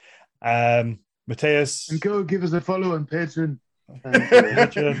 Matthias, and go give us a follow on Patreon.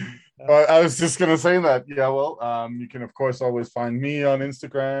 I was just gonna say that. Yeah, well, you can of course always find me on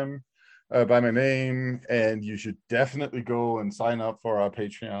Instagram by my name, and you should definitely go and sign up for our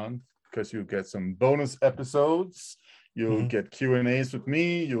Patreon because you'll get some bonus episodes. You'll get Q&As with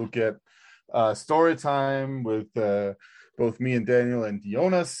me. You'll get story time with both me and Daniel and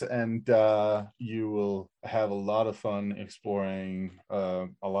Jonas, and you will have a lot of fun exploring a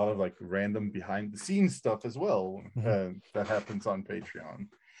lot of like random behind the scenes stuff as well that happens on Patreon.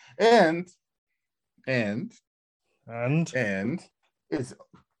 And it's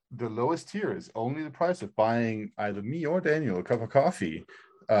the lowest tier is only the price of buying either me or Daniel a cup of coffee.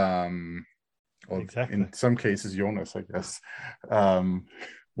 Or exactly. In some cases, Jonas, I guess.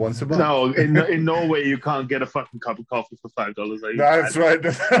 Once a month. No, in Norway, you can't get a fucking cup of coffee for $5. That's right.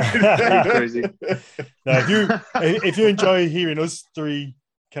 That's crazy. Now, if you enjoy hearing us three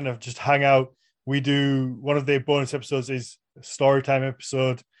kind of just hang out, we do one of the bonus episodes is a story time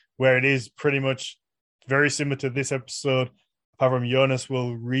episode where it is pretty much very similar to this episode. Apart from Jonas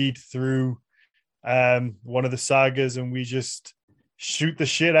will read through one of the sagas and we just shoot the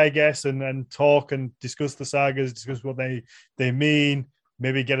shit, I guess, and talk and discuss the sagas, discuss what they mean,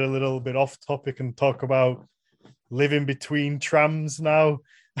 maybe get a little bit off topic and talk about living between trams now,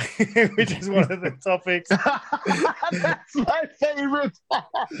 which is one of the topics. That's my favorite.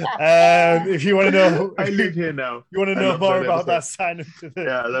 If you want to know, I live here now. You want to know more about that, sign up to the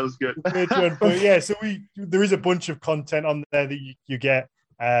that was good. Patreon. But yeah, so there is a bunch of content on there that you get,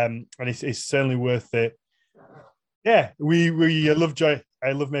 and it's certainly worth it. Yeah, we love joy.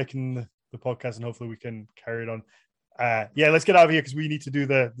 I love making the podcast, and hopefully we can carry it on. Let's get out of here because we need to do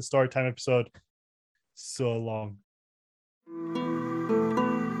the story time episode. So long.